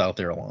lord from South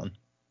Erelon.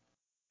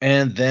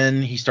 And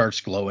then he starts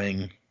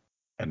glowing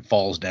and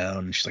falls down,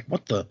 and she's like,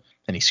 what the?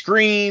 And he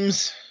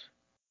screams,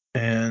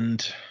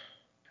 and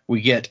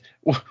we get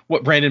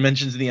what Brandon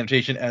mentions in the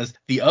annotation as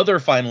the other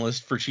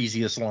finalist for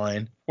cheesiest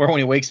line, where when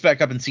he wakes back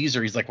up and sees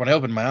her, he's like, when I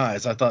opened my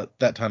eyes, I thought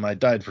that time I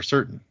died for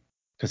certain.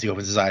 Because he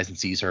opens his eyes and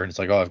sees her, and it's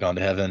like, oh, I've gone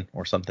to heaven,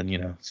 or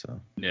something,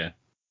 so. Yeah.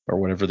 Or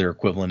whatever their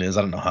equivalent is.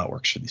 I don't know how it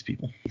works for these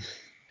people.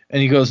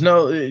 And he goes,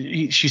 no,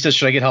 she says,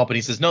 should I get help? And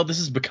he says, no, this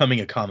is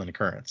becoming a common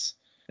occurrence.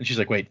 And she's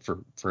like, wait,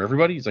 for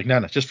everybody? He's like, no,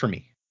 just for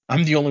me.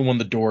 I'm the only one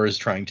the door is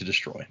trying to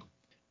destroy.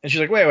 And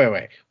she's like,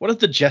 wait. What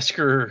does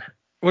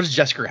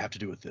Jesker have to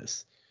do with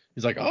this?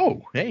 He's like,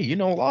 oh, hey, you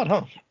know a lot,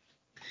 huh?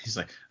 He's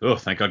like, oh,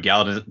 thank God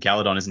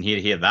Galadon isn't here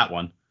to hear that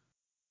one.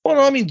 Well,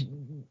 no, I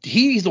mean,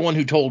 he's the one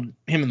who told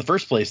him in the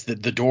first place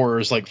that the door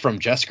is, like, from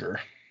Jesker.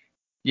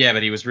 Yeah,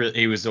 but he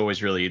was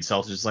always really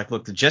insulted. It's like,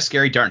 look, the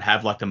Jeskeri don't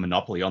have, like, the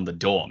monopoly on the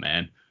door,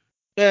 man.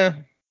 Yeah.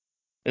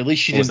 At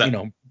least she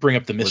didn't, bring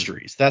up the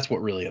mysteries. That's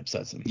what really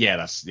upsets him. Yeah,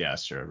 that's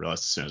true. I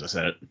realized as soon as I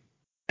said it.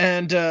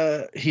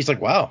 And he's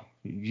like, wow,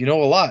 you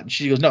know a lot. And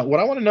she goes, no, what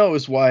I want to know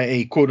is why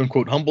a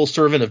quote-unquote humble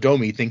servant of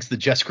Domi thinks the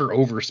Jesker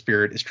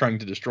overspirit is trying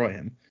to destroy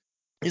him.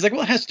 He's like,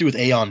 well, it has to do with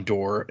Aeon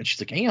Door. And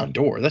she's like, Aeon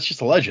Door? That's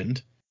just a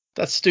legend.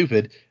 That's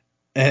stupid.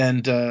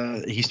 And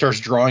he starts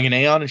drawing an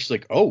Aeon, and she's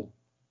like, oh,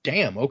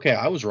 damn, okay,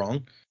 I was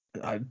wrong.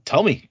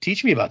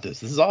 Teach me about this.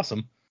 This is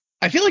awesome.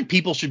 I feel like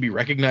people should be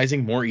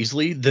recognizing more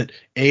easily that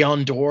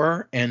Aeon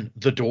Door and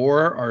the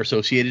Door are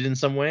associated in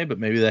some way, but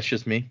maybe that's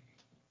just me.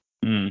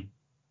 Mm.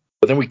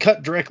 But then we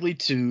cut directly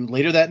to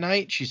later that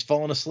night. She's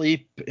fallen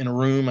asleep in a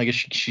room. I guess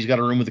she's got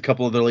a room with a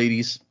couple other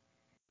ladies,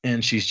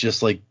 and she's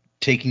just like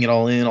taking it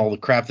all in, all the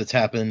crap that's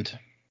happened,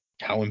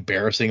 how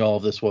embarrassing all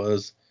of this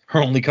was.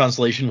 Her only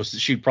consolation was that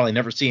she'd probably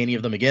never see any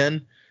of them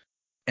again.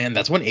 And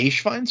that's when Aish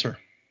finds her.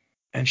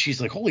 And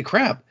she's like, holy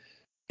crap,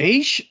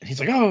 Aish? He's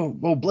like, oh,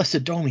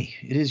 blessed Domi,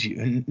 it is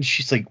you. And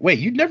she's like, wait,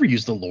 you'd never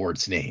use the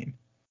Lord's name.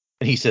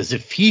 And he says,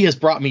 if he has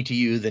brought me to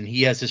you, then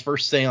he has his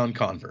first say on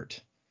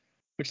convert.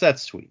 Which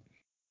that's sweet.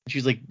 And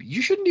she's like,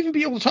 you shouldn't even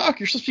be able to talk.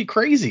 You're supposed to be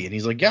crazy. And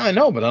he's like, yeah, I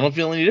know, but I don't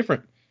feel any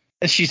different.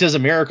 And she says a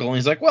miracle. And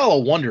he's like, well, a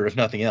wonder if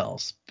nothing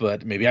else.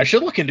 But maybe I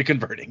should look into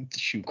converting to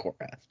Shu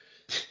Korath.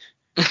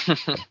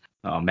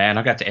 Oh, man,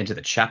 I got to enter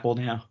the chapel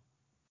now.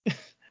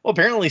 Well,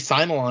 apparently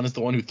Sinalon is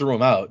the one who threw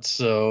him out.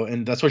 So,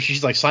 and that's why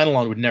she's like,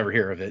 Sinalon would never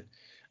hear of it.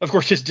 Of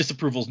course, his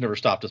disapproval's never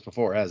stopped us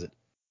before, has it?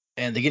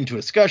 And they get into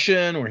a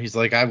discussion where he's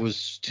like, I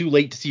was too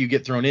late to see you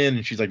get thrown in.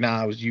 And she's like,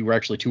 nah, you were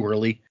actually too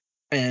early.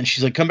 And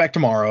she's like, come back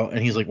tomorrow.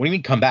 And he's like, what do you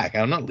mean come back?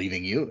 I'm not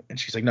leaving you. And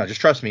she's like, no,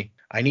 just trust me.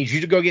 I need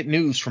you to go get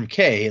news from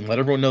Kay and let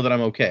everyone know that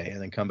I'm okay,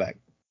 and then come back.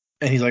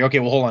 And he's like, okay,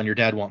 well, hold on. Your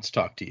dad wants to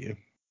talk to you.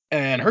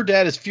 And her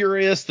dad is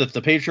furious that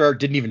the patriarch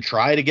didn't even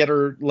try to get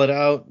her let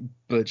out.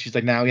 But she's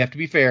like, now we have to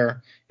be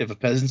fair. If a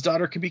peasant's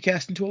daughter can be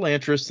cast into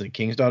Elantris, then a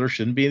king's daughter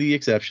shouldn't be the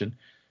exception.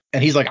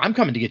 And he's like, I'm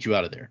coming to get you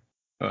out of there.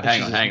 Oh,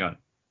 hang on.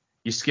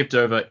 You skipped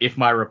over, if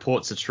my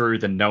reports are true,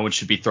 then no one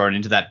should be thrown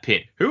into that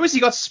pit. Who has he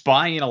got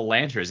spying in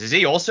Elantris? Is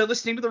he also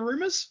listening to the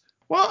rumors?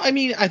 Well, I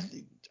mean,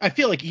 I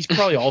feel like he's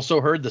probably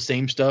also heard the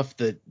same stuff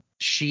that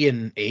she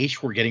and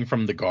Aish were getting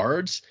from the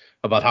guards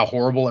about how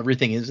horrible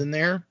everything is in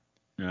there.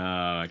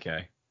 Oh,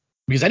 okay.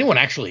 Because anyone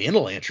actually in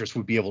Elantris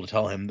would be able to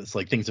tell him that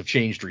like things have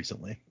changed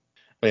recently.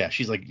 But yeah,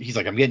 he's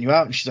like, I'm getting you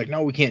out. And she's like,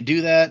 no, we can't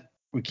do that.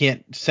 We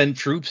can't send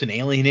troops and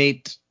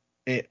alienate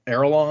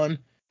Erelon.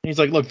 And he's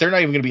like, look, they're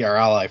not even going to be our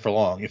ally for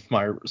long if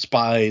my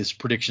spies'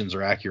 predictions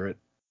are accurate.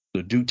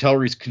 So Duke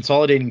Tellery's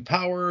consolidating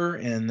power,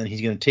 and then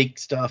he's going to take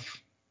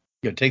stuff.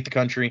 He's going to take the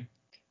country.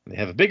 And they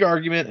have a big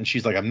argument, and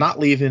she's like, I'm not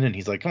leaving. And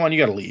he's like, come on, you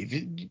got to leave.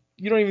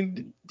 You don't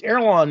even –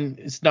 Erelon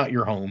is not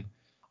your home.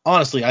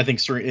 Honestly, I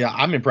think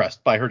I'm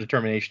impressed by her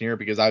determination here,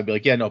 because I would be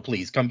like, yeah, no,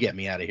 please come get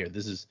me out of here.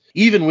 This is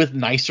even with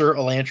nicer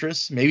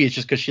Elantris. Maybe it's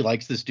just because she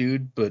likes this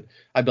dude, but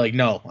I'd be like,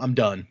 no, I'm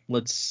done.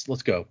 Let's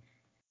go.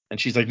 And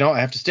she's like, no,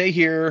 I have to stay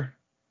here.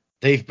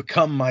 They've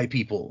become my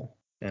people,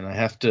 and I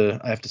have to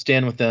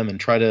stand with them and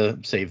try to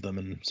save them,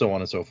 and so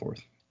on and so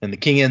forth. And the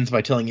king ends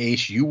by telling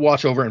Aish, you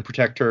watch over and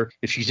protect her.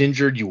 If she's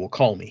injured, you will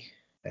call me.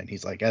 And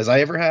he's like, as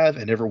I ever have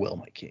and ever will,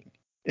 my king.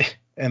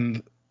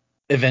 And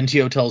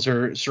Eventio tells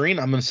her,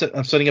 Sarene,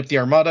 I'm setting up the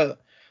armada.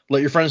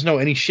 Let your friends know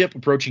any ship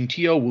approaching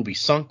Tio will be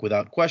sunk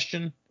without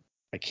question.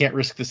 I can't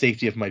risk the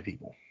safety of my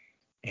people.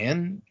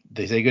 And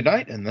they say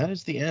goodnight, and that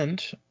is the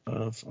end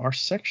of our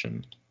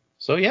section.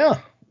 So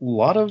yeah, a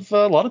lot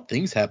of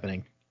things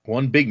happening.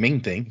 One big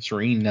main thing,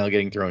 Sarene now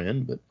getting thrown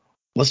in, but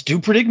let's do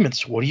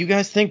predicaments. What do you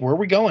guys think? Where are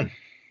we going?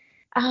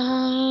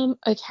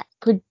 Okay,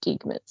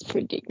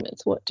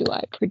 predicaments. What do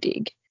I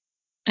predict?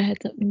 I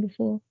had something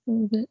before.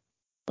 What was it?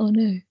 Oh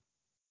no.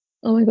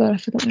 Oh my god, I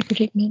forgot my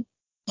predicament.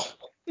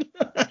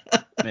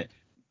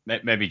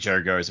 Maybe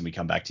Joe goes and we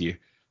come back to you.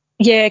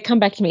 Yeah, come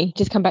back to me.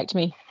 Just come back to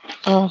me.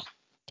 Oh,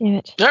 damn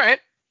it. All right.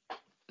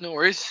 No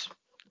worries.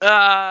 So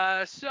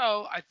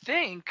I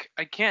think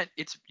I can't.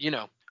 It's,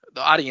 the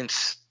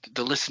audience,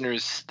 the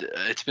listeners,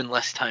 it's been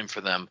less time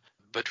for them.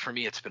 But for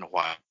me, it's been a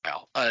while.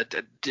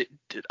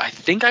 I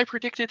think I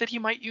predicted that he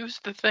might use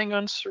the thing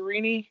on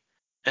Sarene.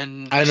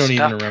 And I don't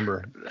even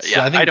remember.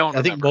 Yeah, I don't. remember.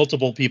 I think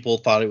multiple people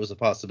thought it was a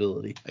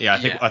possibility.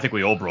 Yeah, I think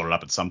we all brought it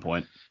up at some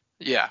point.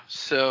 Yeah.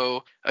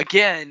 So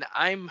again,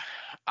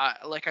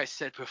 like I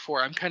said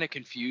before, I'm kind of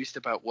confused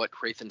about what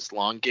Crathan's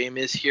long game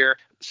is here.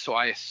 So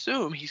I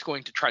assume he's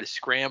going to try to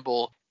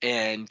scramble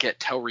and get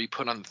Telri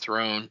put on the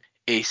throne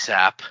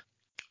ASAP.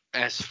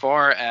 As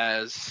far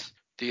as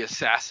the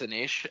assassin,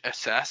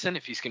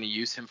 if he's going to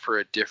use him for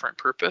a different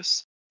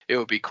purpose, it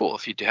would be cool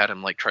if he had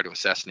him try to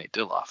assassinate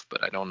Dilloff,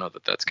 but I don't know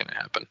that that's going to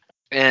happen.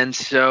 And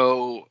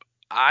so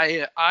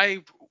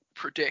I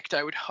predict,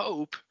 I would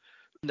hope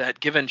that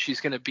given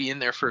she's going to be in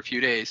there for a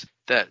few days,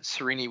 that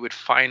Sarene would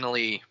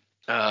finally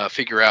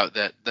figure out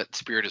that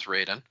Spirit is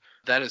Raiden.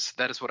 That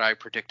is what I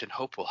predict and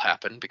hope will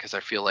happen, because I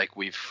feel like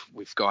we've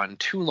gone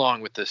too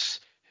long with this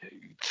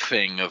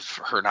thing of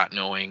her not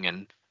knowing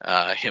and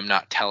him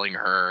not telling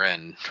her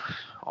and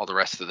all the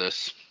rest of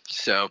this.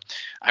 So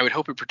I would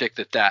hope and predict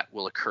that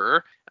will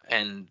occur,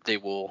 and they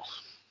will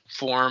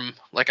form,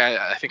 like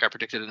I think I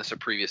predicted in this a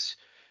previous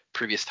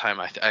time.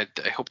 I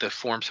hope they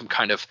form some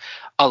kind of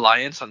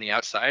alliance on the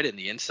outside and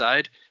the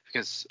inside,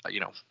 because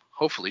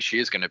hopefully she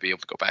is going to be able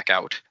to go back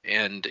out,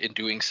 and in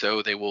doing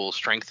so they will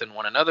strengthen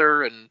one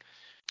another, and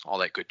all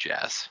that good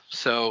jazz.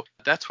 So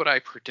that's what I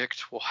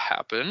predict will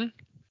happen.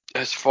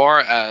 As far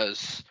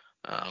as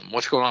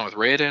what's going on with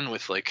Raiden,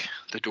 with like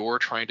the door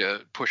trying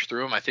to push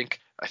through him, I think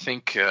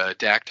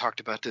Dak talked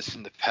about this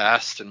in the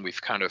past, and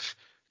we've kind of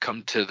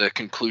come to the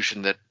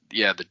conclusion that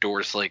the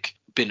door's like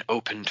been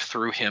opened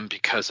through him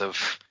because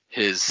of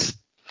his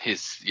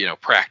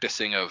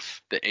practicing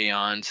of the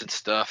Aeons and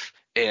stuff,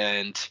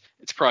 and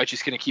it's probably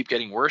just going to keep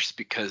getting worse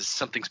because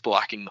something's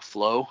blocking the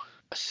flow.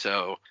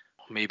 So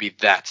maybe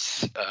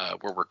that's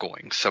where we're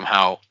going.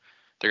 Somehow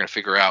they're going to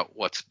figure out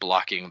what's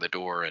blocking the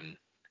door and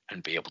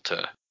be able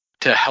to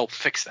help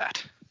fix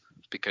that,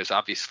 because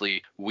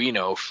obviously we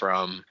know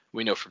from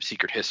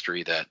secret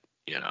history that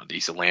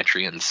these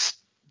Elantrians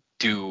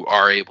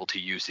are able to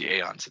use the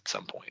Aeons at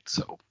some point.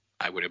 So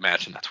I would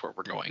imagine that's where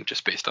we're going,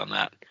 just based on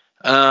that.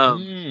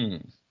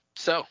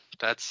 So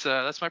that's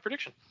my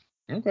prediction.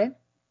 Okay,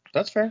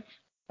 that's fair.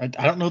 I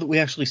don't know that we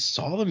actually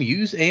saw them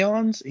use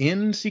Aeons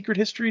in Secret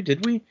History,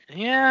 did we?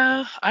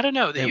 Yeah, I don't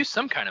know. They used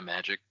some kind of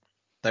magic.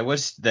 They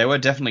were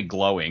definitely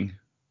glowing.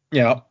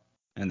 Yeah.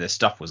 And their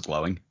stuff was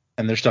glowing.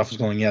 And their stuff was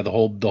glowing. Yeah, the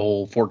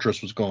whole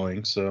fortress was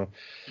glowing. So.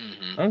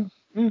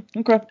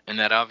 Okay. And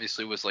that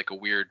obviously was like a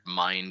weird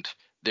mind.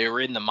 They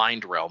were in the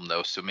mind realm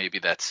though, so maybe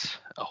that's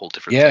a whole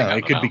different thing. Yeah,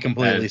 it could be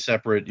completely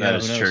separate. That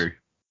is true.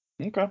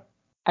 Okay.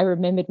 I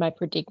remembered my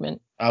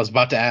predicament. I was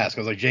about to ask.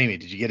 I was like, Jamie,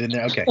 did you get in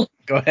there? Okay,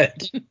 go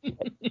ahead.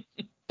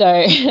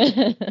 So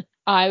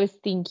I was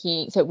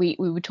thinking. So we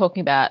were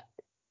talking about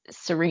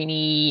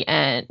Sarene,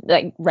 and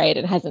like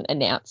Raiden hasn't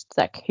announced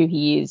like who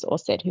he is or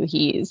said who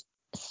he is.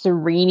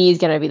 Sarene is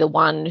going to be the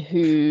one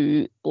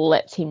who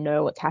lets him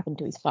know what's happened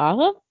to his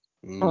father.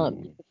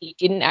 He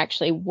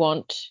didn't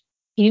want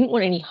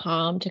any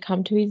harm to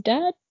come to his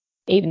dad,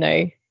 even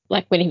though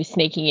like when he was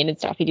sneaking in and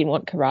stuff, he didn't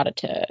want Karada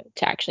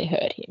to actually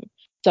hurt him.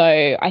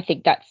 So I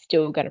think that's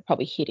still going to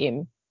probably hit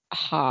him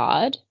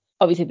hard.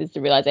 Obviously, there's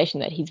the realization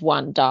that his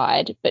one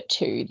died, but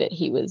two, that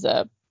he was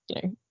a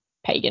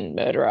pagan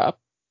murderer.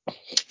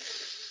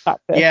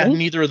 Yeah,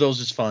 neither of those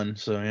is fun.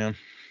 So yeah.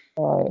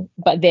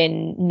 But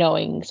then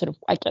knowing sort of,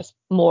 I guess,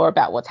 more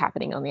about what's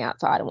happening on the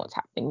outside and what's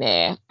happening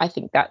there, I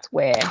think that's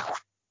where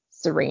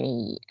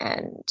Sarene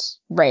and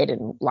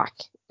Raiden,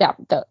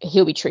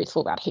 he'll be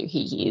truthful about who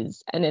he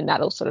is, and then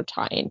that'll sort of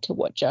tie into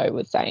what Joe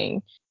was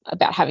saying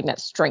about having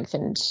that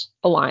strengthened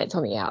alliance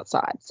on the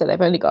outside. So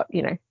they've only got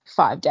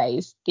 5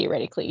 days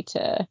theoretically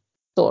to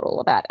sort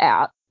all of that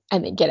out,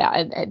 and then get out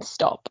and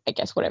stop, I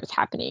guess, whatever's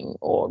happening,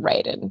 or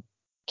Raiden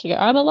can go,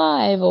 I'm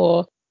alive,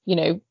 or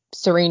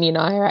Sarene and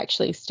I are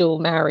actually still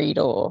married,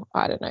 or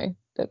I don't know,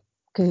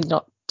 because he's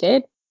not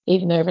dead,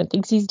 even though everyone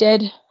thinks he's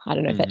dead. I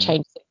don't know if that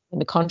changed in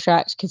the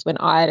contract, because when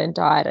Iron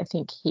died, I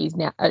think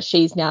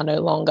she's now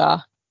no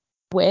longer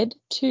wed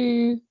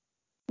to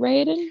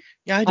Raiden.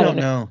 Yeah, I don't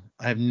know.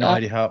 I have no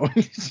idea how.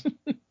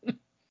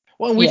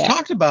 Well, we've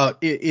talked about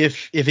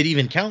if it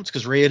even counts,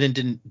 because Raiden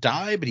didn't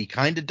die, but he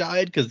kind of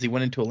died because he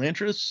went into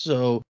Elantris.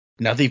 So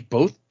now they've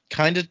both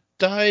kind of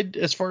died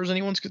as far as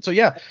anyone's concerned. So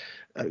yeah,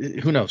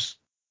 who knows?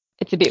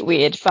 It's a bit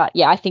weird, but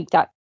yeah, I think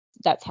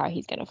that's how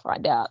he's going to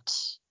find out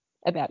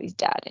about his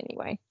dad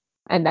anyway,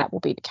 and that will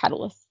be the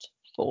catalyst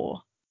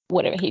for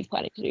whatever he's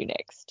planning to do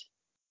next.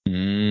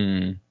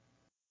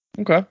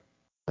 Okay,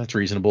 that's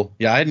reasonable.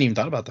 Yeah, I hadn't even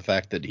thought about the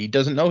fact that he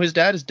doesn't know his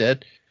dad is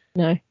dead.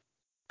 No.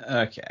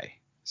 Okay,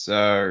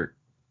 so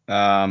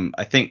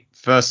I think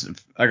first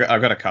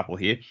I've got a couple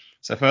here.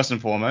 So first and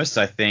foremost,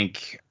 I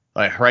think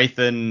like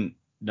Hrathen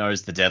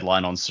knows the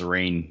deadline on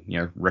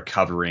Sarene,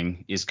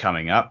 recovering is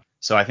coming up.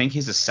 So I think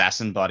his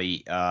assassin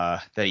buddy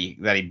that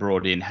he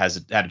brought in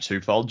had a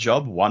twofold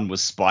job. One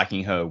was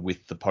spiking her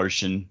with the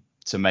potion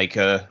to make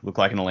her look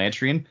like an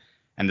Elantrian,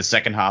 and the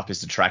second half is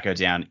to track her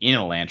down in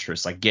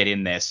Elantris, like get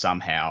in there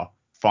somehow,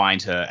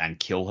 find her and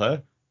kill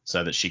her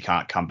so that she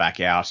can't come back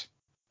out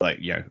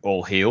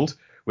all healed.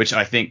 Which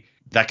I think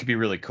that could be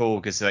really cool,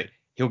 because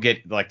he'll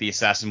get the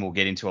assassin will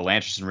get into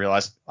Elantris and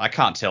realize I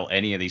can't tell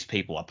any of these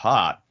people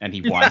apart, and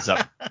he winds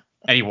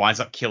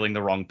up killing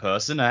the wrong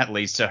person, and that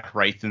leads to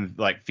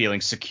Hrathen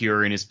feeling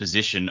secure in his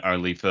position,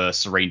 only for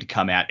Sarene to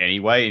come out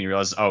anyway, and you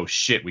realize, oh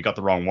shit, we got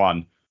the wrong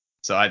one.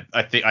 So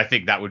I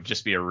think that would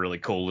just be a really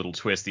cool little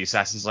twist. The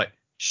assassin's like,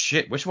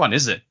 shit, which one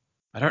is it?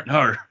 I don't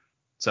know.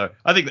 So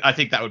I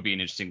think that would be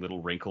an interesting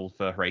little wrinkle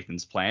for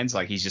Hrathen's plans.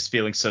 Like, he's just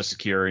feeling so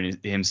secure in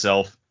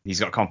himself. He's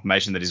got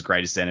confirmation that his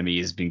greatest enemy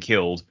has been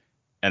killed,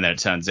 and then it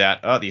turns out,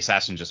 oh, the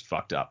assassin just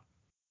fucked up.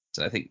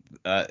 So I think,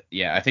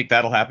 I think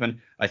that'll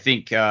happen. I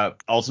think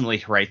ultimately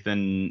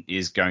Hrathen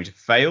is going to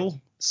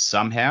fail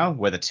somehow,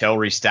 whether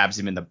Telri stabs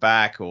him in the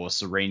back or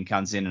Sarene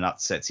comes in and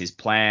upsets his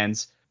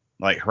plans.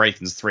 Like,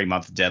 Hrathen's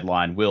 3-month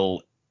deadline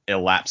will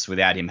elapse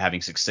without him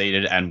having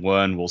succeeded, and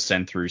Wyrn will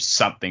send through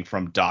something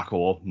from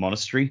Darkor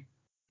Monastery.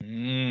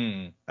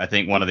 I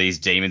think one of these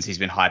demons he's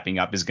been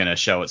hyping up is going to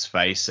show its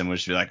face, and we'll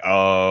just be like,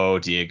 oh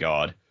dear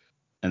God.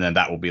 And then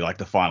that will be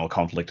the final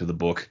conflict of the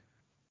book.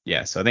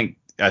 Yeah, so I think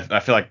I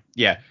feel like,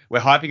 we're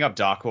hyping up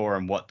Darkor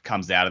and what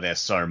comes out of there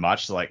so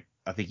much. Like,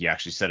 I think you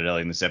actually said it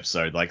earlier in this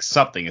episode, like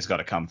something has got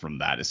to come from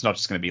that. It's not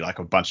just going to be like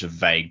a bunch of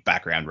vague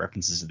background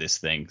references to this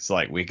thing. It's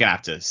like we're going to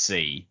have to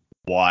see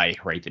why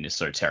Hrathen is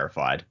so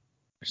terrified.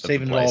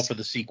 Saving it all for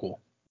the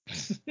sequel.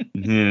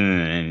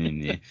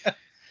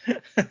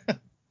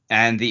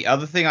 And the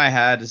other thing I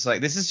had is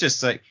like, this is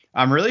just like,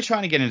 I'm really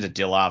trying to get into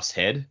Dilaf's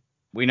head.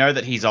 We know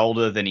that he's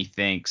older than he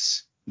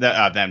thinks,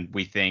 than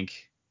we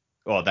think,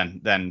 or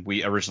than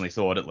we originally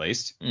thought, at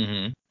least.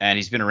 Mm-hmm. And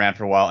he's been around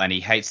for a while, and he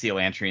hates the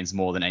Elantrians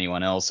more than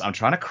anyone else. I'm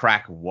trying to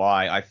crack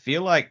why. I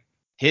feel like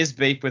his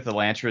beef with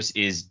Elantris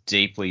is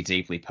deeply,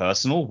 deeply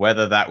personal,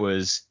 whether that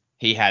was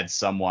he had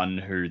someone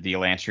who the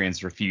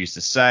Elantrians refused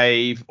to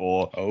save,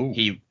 or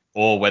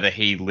whether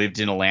he lived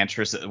in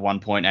Elantris at one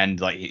point and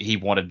like he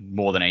wanted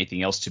more than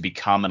anything else to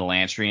become an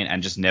Elantrian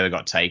and just never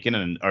got taken,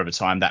 and over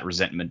time that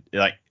resentment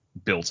like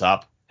built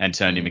up and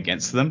turned him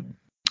against them.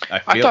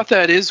 I thought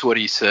that is what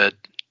he said.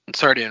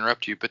 Sorry to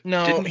interrupt you, but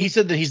no, he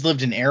said that he's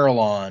lived in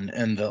Erelon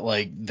and that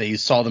like they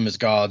saw them as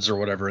gods or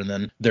whatever, and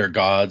then their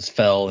gods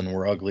fell and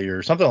were ugly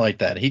or something like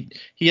that. He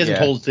hasn't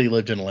told us that he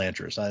lived in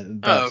Elantris.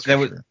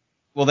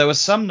 There was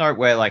some note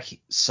where like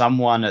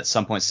someone at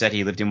some point said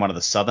he lived in one of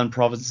the southern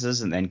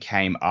provinces and then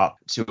came up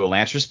to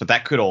Elantris, but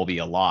that could all be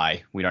a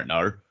lie. We don't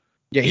know.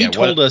 Yeah, he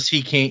told us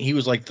he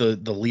was like the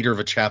leader of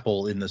a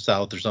chapel in the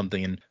south or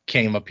something, and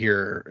came up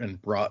here and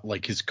brought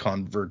like his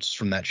converts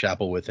from that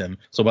chapel with him.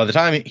 So by the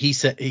time he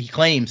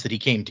claims that he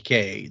came to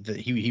Kay, that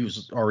he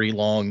was already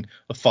long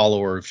a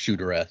follower of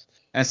Shu-Dereth.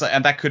 And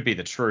that could be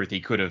the truth. He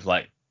could have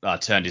like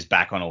turned his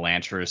back on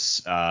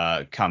Elantris,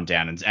 come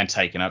down and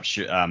taken up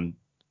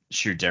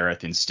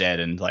Shu-Dereth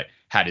instead, and like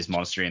had his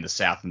monastery in the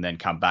south and then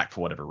come back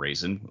for whatever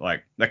reason.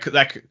 Like there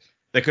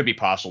could be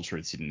partial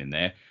truths hidden in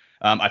there.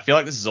 I feel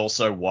like this is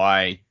also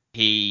why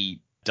he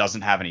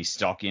doesn't have any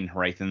stock in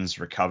Hrathen's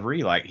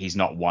recovery. Like he's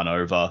not won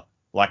over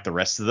like the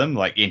rest of them.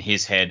 Like in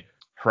his head,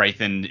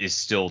 Hrathen is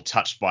still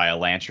touched by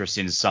Elantris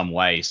in some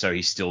way, so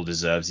he still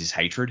deserves his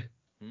hatred.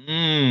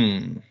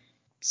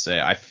 So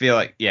I feel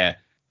like, yeah,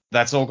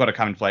 that's all got to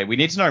come into play. We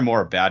need to know more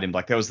about him.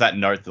 Like there was that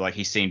note that like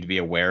he seemed to be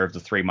aware of the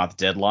 3-month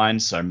deadline,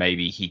 so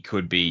maybe he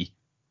could be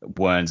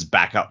Wern's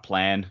backup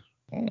plan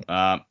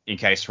in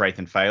case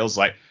Hrathen fails.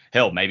 Like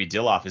hell, maybe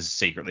Dilaf is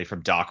secretly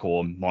from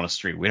Darkhor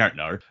Monastery. We don't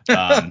know.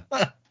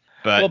 But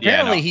well,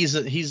 apparently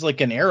he's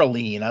like an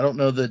Araleen. I don't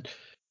know that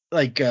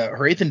like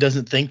Hrathen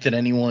doesn't think that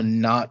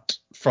anyone not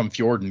from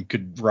Fjorden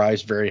could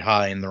rise very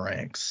high in the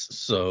ranks,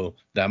 so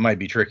that might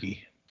be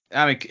tricky.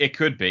 I mean, it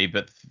could be,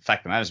 but the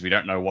fact of the matter is we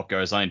don't know what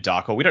goes on in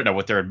Darkhor. We don't know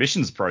what their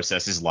admissions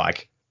process is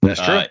like.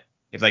 That's true.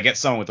 If they get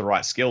someone with the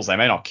right skills, they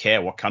may not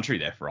care what country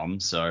they're from.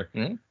 So,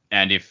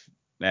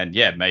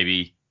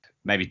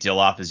 maybe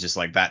Dilaf is just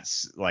like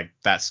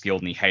that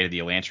skilled and he hated the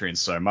Elantrians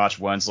so much.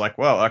 Wern's like,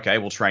 well, okay,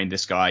 we'll train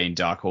this guy in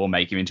Darkhor,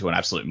 make him into an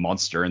absolute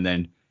monster, and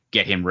then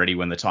get him ready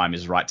when the time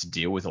is right to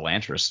deal with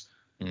Elantris.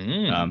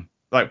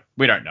 Like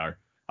we don't know.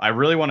 I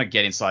really want to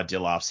get inside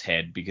Dilaf's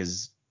head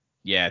because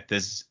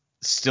there's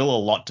still a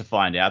lot to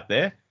find out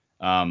there.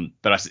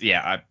 But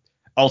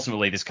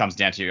ultimately this comes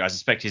down to, I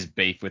suspect his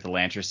beef with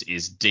Elantris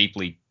is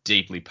deeply,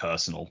 deeply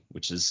personal,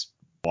 which is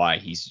why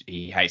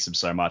he hates him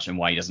so much and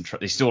why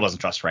he still doesn't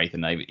trust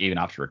Hrathen even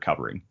after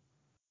recovering.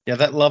 Yeah,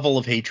 that level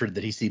of hatred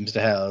that he seems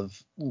to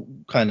have,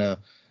 kind of,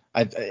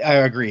 I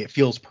agree. It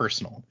feels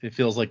personal. It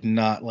feels like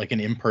not like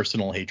an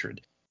impersonal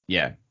hatred.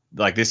 Yeah,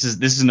 like this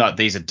is not,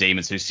 these are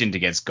demons who sinned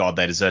against God,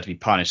 they deserve to be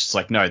punished. It's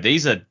like, no,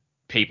 these are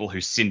people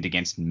who sinned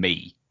against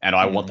me, and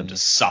I want them to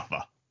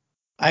suffer.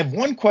 I have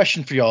one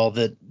question for y'all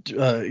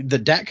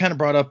that Dak kind of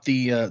brought up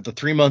the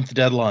 3-month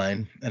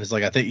deadline, and it's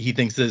like I think he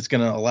thinks that it's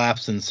going to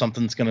elapse and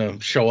something's going to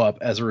show up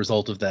as a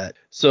result of that.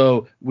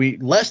 So we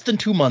less than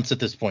 2 months at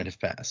this point have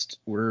passed.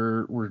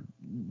 We're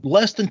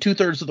less than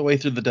 2/3 of the way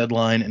through the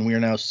deadline, and we are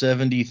now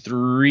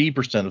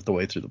 73% of the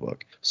way through the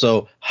book.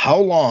 So how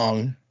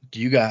long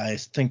do you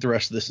guys think the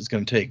rest of this is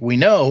going to take? We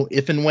know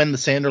if and when the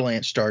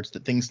Sanderlanche starts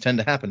that things tend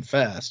to happen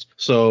fast.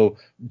 So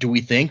do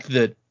we think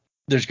that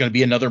there's going to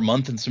be another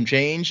month and some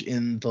change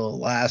in the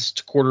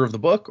last quarter of the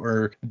book,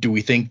 or do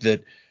we think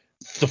that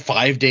the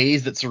 5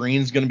 days that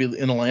Sarene's going to be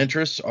in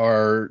Elantris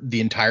are the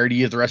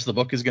entirety of the rest of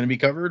the book is going to be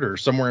covered, or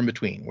somewhere in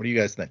between? What do you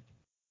guys think?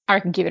 I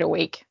can give it a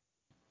week.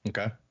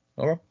 Okay.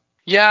 Okay.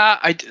 Yeah,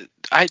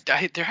 I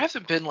there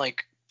hasn't been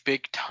like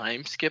big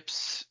time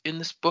skips in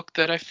this book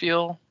that I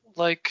feel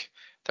like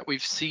that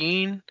we've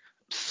seen.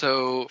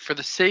 So for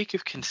the sake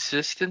of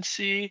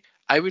consistency,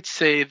 I would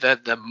say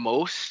that the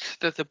most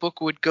that the book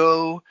would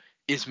go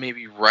is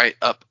maybe right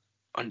up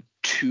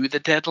onto the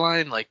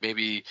deadline, like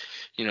maybe,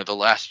 the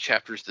last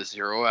chapter's the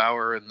 0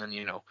 hour, and then,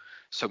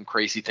 some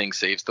crazy thing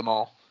saves them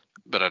all.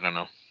 But I don't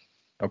know.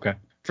 Okay.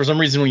 For some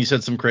reason, when you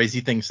said some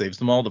crazy thing saves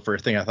them all, the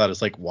first thing I thought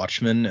is like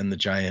Watchmen and the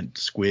giant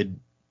squid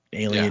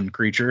alien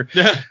creature.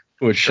 Yeah.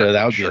 Which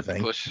that would be a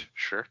thing.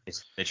 Sure.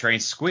 They train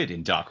squid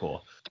in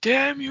Darkhor.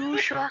 Damn you,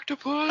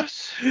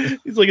 Sharktopus!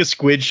 It's like a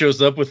squid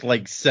shows up with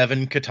like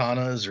 7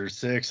 katanas or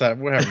 6,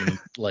 whatever many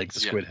legs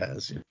the squid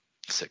has.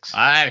 6.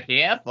 I'm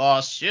here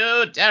for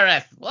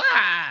Shu-Dereth.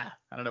 I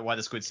don't know why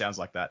the squid sounds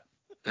like that.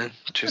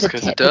 Just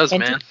because it does,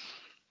 man.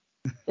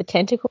 The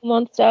tentacle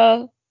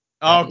monster.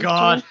 Oh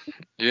God.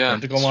 Yeah.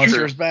 Tentacle it's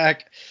monster's true.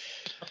 back.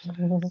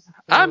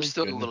 I'm Oh,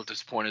 still a goodness. little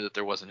disappointed that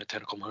there wasn't a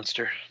tentacle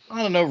monster.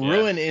 I don't know. Yeah.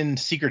 Ruin in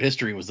Secret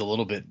History was a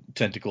little bit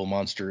tentacle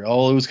monster.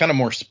 Oh, it was kind of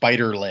more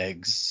spider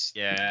legs.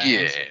 Yeah.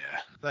 Yeah.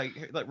 Like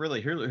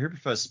really, who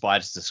prefers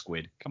spiders to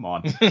squid? Come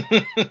on.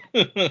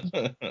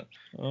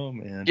 Oh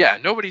man. Yeah,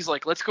 nobody's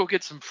like, let's go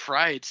get some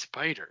fried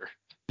spider.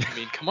 I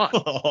mean, come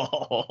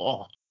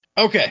on.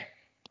 Okay.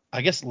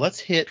 I guess let's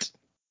hit.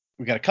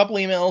 We got a couple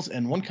emails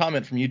and one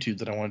comment from YouTube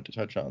that I wanted to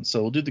touch on.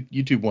 So we'll do the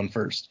YouTube one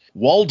first.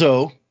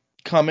 Waldo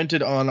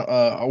commented on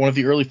one of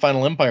the early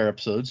Final Empire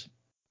episodes,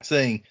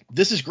 saying,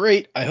 "This is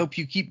great. I hope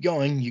you keep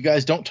going. You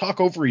guys don't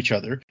talk over each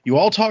other. You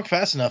all talk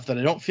fast enough that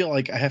I don't feel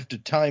like I have to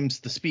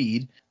times the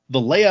speed. The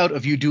layout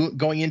of you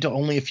going into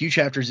only a few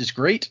chapters is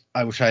great.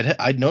 I wish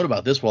I'd known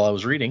about this while I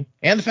was reading.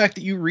 And the fact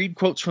that you read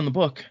quotes from the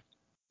book.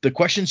 The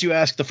questions you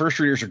ask the first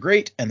readers are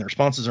great, and the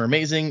responses are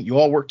amazing. You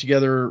all work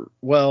together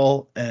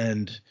well,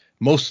 and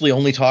mostly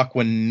only talk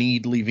when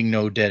need, leaving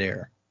no dead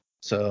air."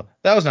 So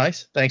that was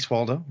nice. Thanks,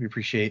 Waldo. We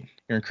appreciate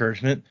your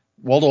encouragement.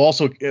 Waldo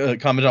also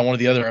commented on one of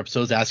the other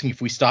episodes asking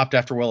if we stopped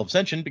after Well of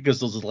Ascension, because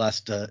those are the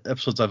last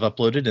episodes I've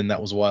uploaded, and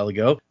that was a while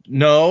ago.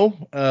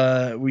 No,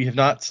 we have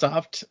not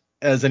stopped,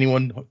 as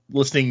anyone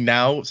listening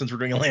now, since we're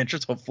doing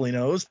Elantris, hopefully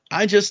knows.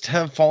 I just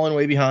have fallen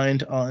way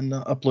behind on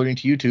uploading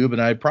to YouTube,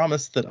 and I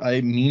promise that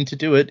I mean to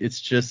do it. It's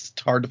just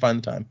hard to find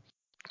the time.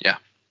 Yeah.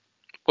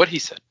 What he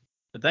said.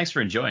 But thanks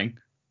for enjoying.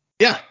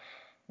 Yeah.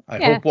 I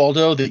hope,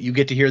 Waldo, that you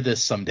get to hear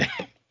this someday.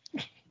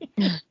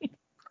 And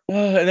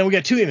then we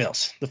got two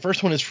emails. The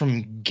first one is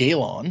from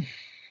Galon.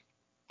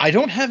 "I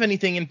don't have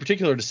anything in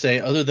particular to say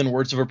other than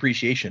words of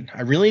appreciation.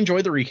 I really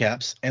enjoy the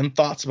recaps and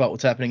thoughts about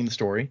what's happening in the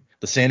story.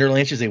 The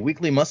Sanderlanche is a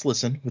weekly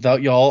must-listen.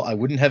 Without y'all, I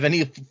wouldn't have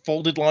any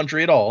folded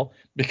laundry at all,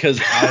 because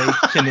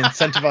I can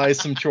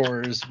incentivize some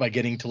chores by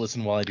getting to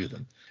listen while I do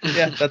them."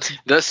 Yeah, that's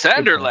the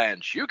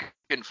Sanderlanche. You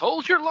can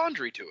fold your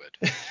laundry to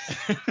it.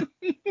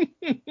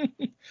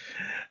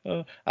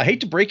 I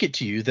hate to break it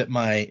to you that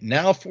my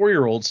now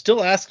 4-year-old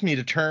still asks me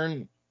to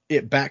turn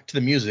it back to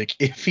the music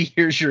if he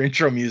hears your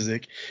intro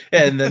music,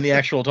 and then the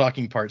actual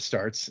talking part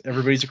starts.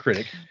 Everybody's a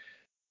critic.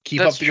 Keep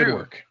That's up the true. good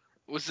work.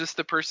 Was this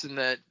the person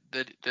that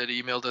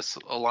emailed us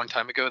a long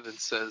time ago that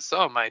says,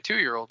 "Oh, my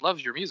 2-year-old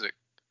loves your music"?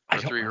 Or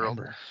I don't 3-year-old?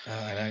 remember.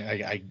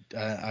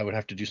 I would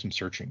have to do some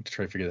searching to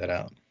try to figure that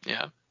out.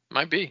 Yeah,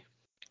 might be.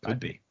 Could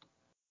be.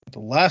 The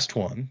last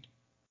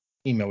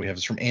email we have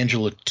is from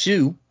Angela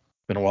 2.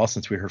 Been a while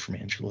since we heard from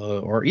Angela,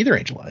 or either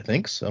Angela, I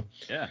think. So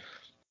Yeah.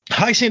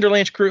 "Hi,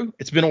 Sanderlanche crew.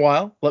 It's been a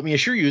while. Let me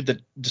assure you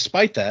that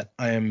despite that,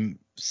 I am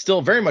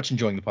still very much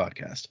enjoying the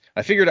podcast.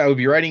 I figured I would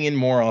be writing in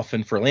more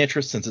often for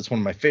Elantris, since it's one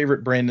of my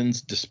favorite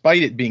Brandons,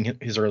 despite it being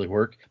his early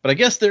work. But I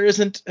guess there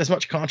isn't as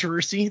much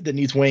controversy that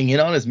needs weighing in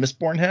on as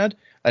Mistborn had.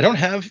 I don't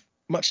have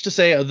much to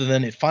say other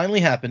than it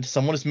finally happened.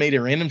 Someone has made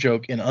a random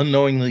joke and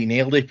unknowingly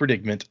nailed a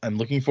predicament. I'm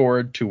looking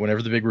forward to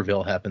whenever the big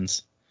reveal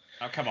happens."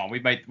 Oh, come on.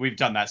 We've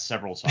done that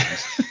several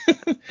times.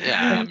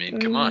 Yeah, I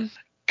mean, come on.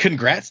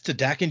 "Congrats to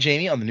Dak and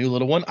Jamie on the new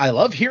little one. I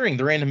love hearing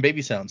the random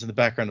baby sounds in the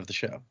background of the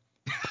show."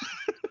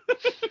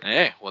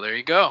 Hey, well, there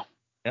you go.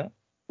 Yeah.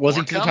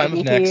 "Wasn't to the time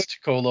of coming. next.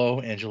 Colo,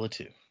 Angela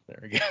 2. There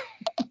we go.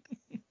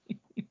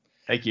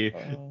 Thank you.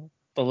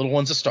 The little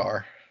one's a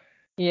star.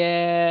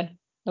 Yeah.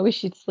 I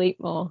wish you'd sleep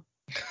more.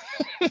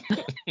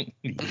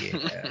 Yeah,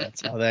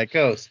 that's how that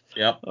goes.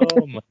 Yep.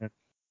 Oh man.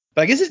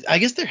 But I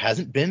guess there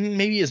hasn't been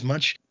maybe as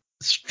much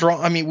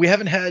strong. I mean, we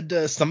haven't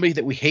had somebody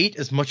that we hate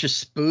as much as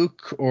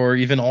Spook or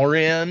even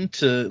Orion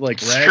to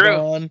like It's rag true.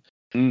 on.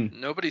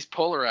 Nobody's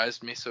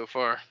polarized me so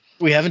far.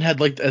 We haven't had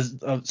like as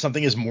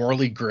something as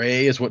morally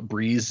gray as what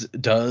Breeze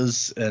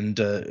does, and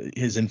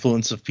his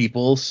influence of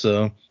people.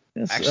 So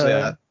yes,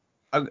 Actually,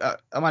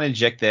 I might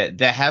inject that.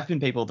 There have been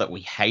people that we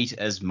hate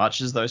as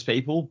much as those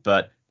people,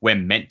 but we're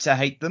meant to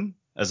hate them,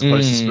 as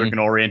opposed to Spook and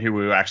Orion, who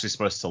we were actually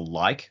supposed to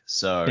like.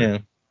 So, yeah.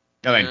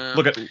 I mean, Yeah.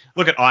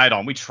 look at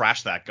Iodon. We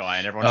trashed that guy,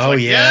 and everyone's Oh,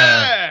 like,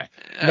 yeah.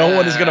 No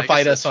one is going I to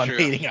fight guess us on that's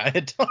true. hating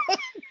Iodon.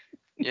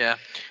 Yeah.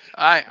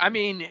 I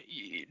mean,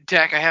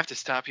 Dak, I have to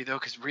stop you, though,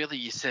 because really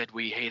you said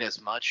we hate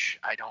as much.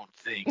 I don't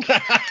think.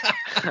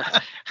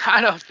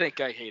 I don't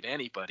think I hate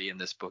anybody in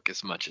this book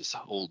as much as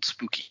old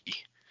Spooky.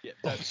 Yeah,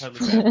 that's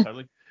totally fair.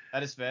 Totally.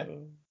 That is fair.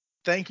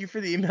 Thank you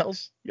for the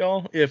emails,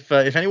 y'all. If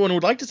anyone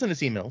would like to send us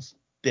emails,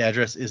 the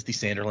address is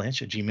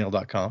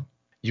thesanderlanche@gmail.com.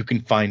 You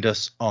can find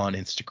us on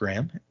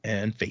Instagram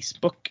and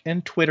Facebook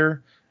and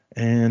Twitter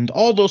and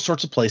all those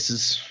sorts of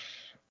places.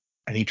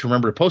 I need to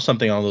remember to post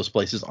something on those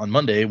places on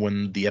Monday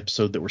when the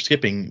episode that we're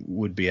skipping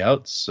would be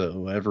out,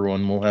 so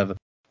everyone will have.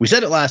 We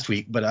said it last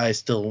week, but I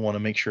still want to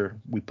make sure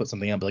we put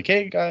something out. Be like,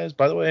 hey guys,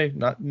 by the way,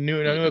 no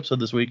new episode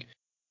this week.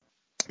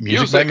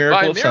 Music by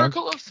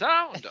Miracle of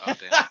Sound. Oh,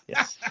 damn.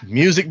 Yes.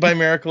 Music by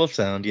Miracle of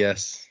Sound.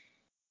 Yes.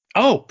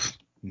 Oh,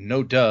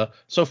 no duh.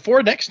 So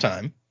for next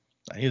time,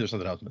 I knew there's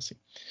something I was missing.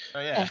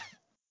 Oh yeah.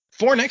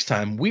 For next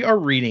time, we are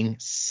reading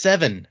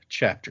 7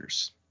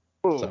 chapters.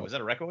 So So is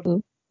that a record?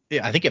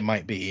 Yeah, I think it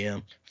might be.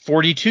 Yeah.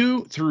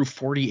 42 through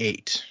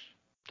 48.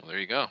 Well, there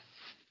you go.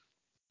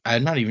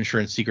 I'm not even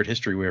sure in Secret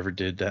History we ever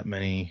did that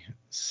many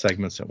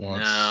segments at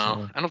once.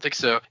 No, I don't think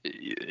so.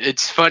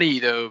 It's funny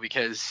though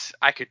because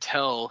I could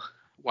tell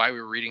why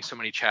we were reading so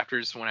many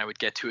chapters when I would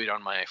get to it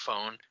on my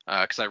phone,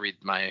 because I read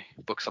my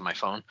books on my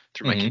phone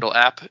through my Kindle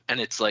app,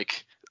 and it's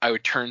like I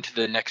would turn to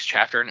the next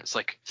chapter and it's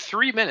like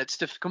 3 minutes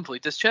to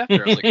complete this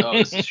chapter. I was like, oh,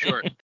 this is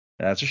short.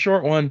 That's a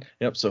short one.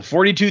 Yep. So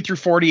 42 through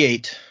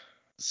 48,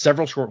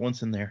 several short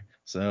ones in there.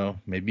 So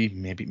maybe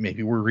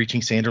we're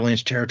reaching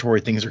Sanderlanche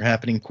territory. Things are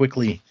happening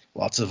quickly.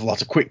 Lots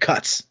of quick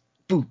cuts.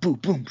 Boom, boom,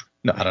 boom.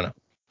 No, I don't know.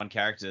 One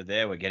character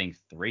there we're getting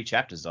 3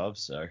 chapters of,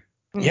 so.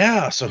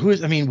 Yeah. So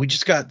we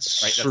just got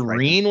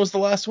Sarene was the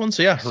last one.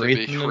 So yeah, So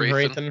it'd be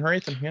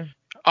Hrathen. Yeah.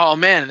 Oh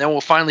man, and then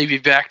we'll finally be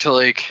back to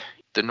like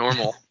the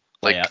normal,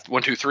 like Layout.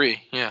 1, 2,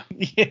 3. Yeah.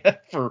 Yeah.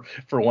 For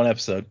one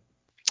episode.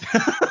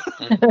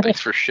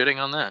 Thanks for shitting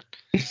on that.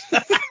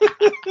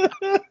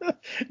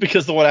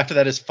 Because the one after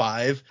that is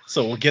 5,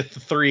 so we'll get the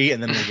 3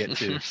 and then we'll get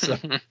 2. So.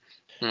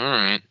 All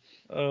right.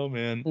 Oh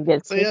man. You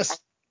get So yes.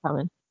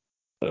 coming.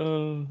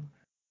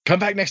 Come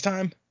back next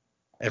time.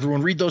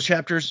 Everyone read those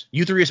chapters.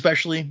 You 3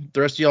 especially.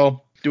 The rest of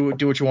y'all do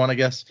what you want, I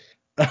guess.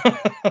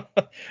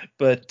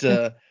 But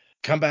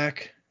come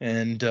back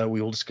and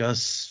we will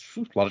discuss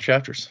a lot of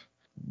chapters.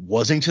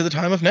 Wasing to the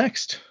time of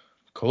next.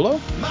 Colo?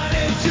 My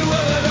name's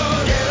Joel.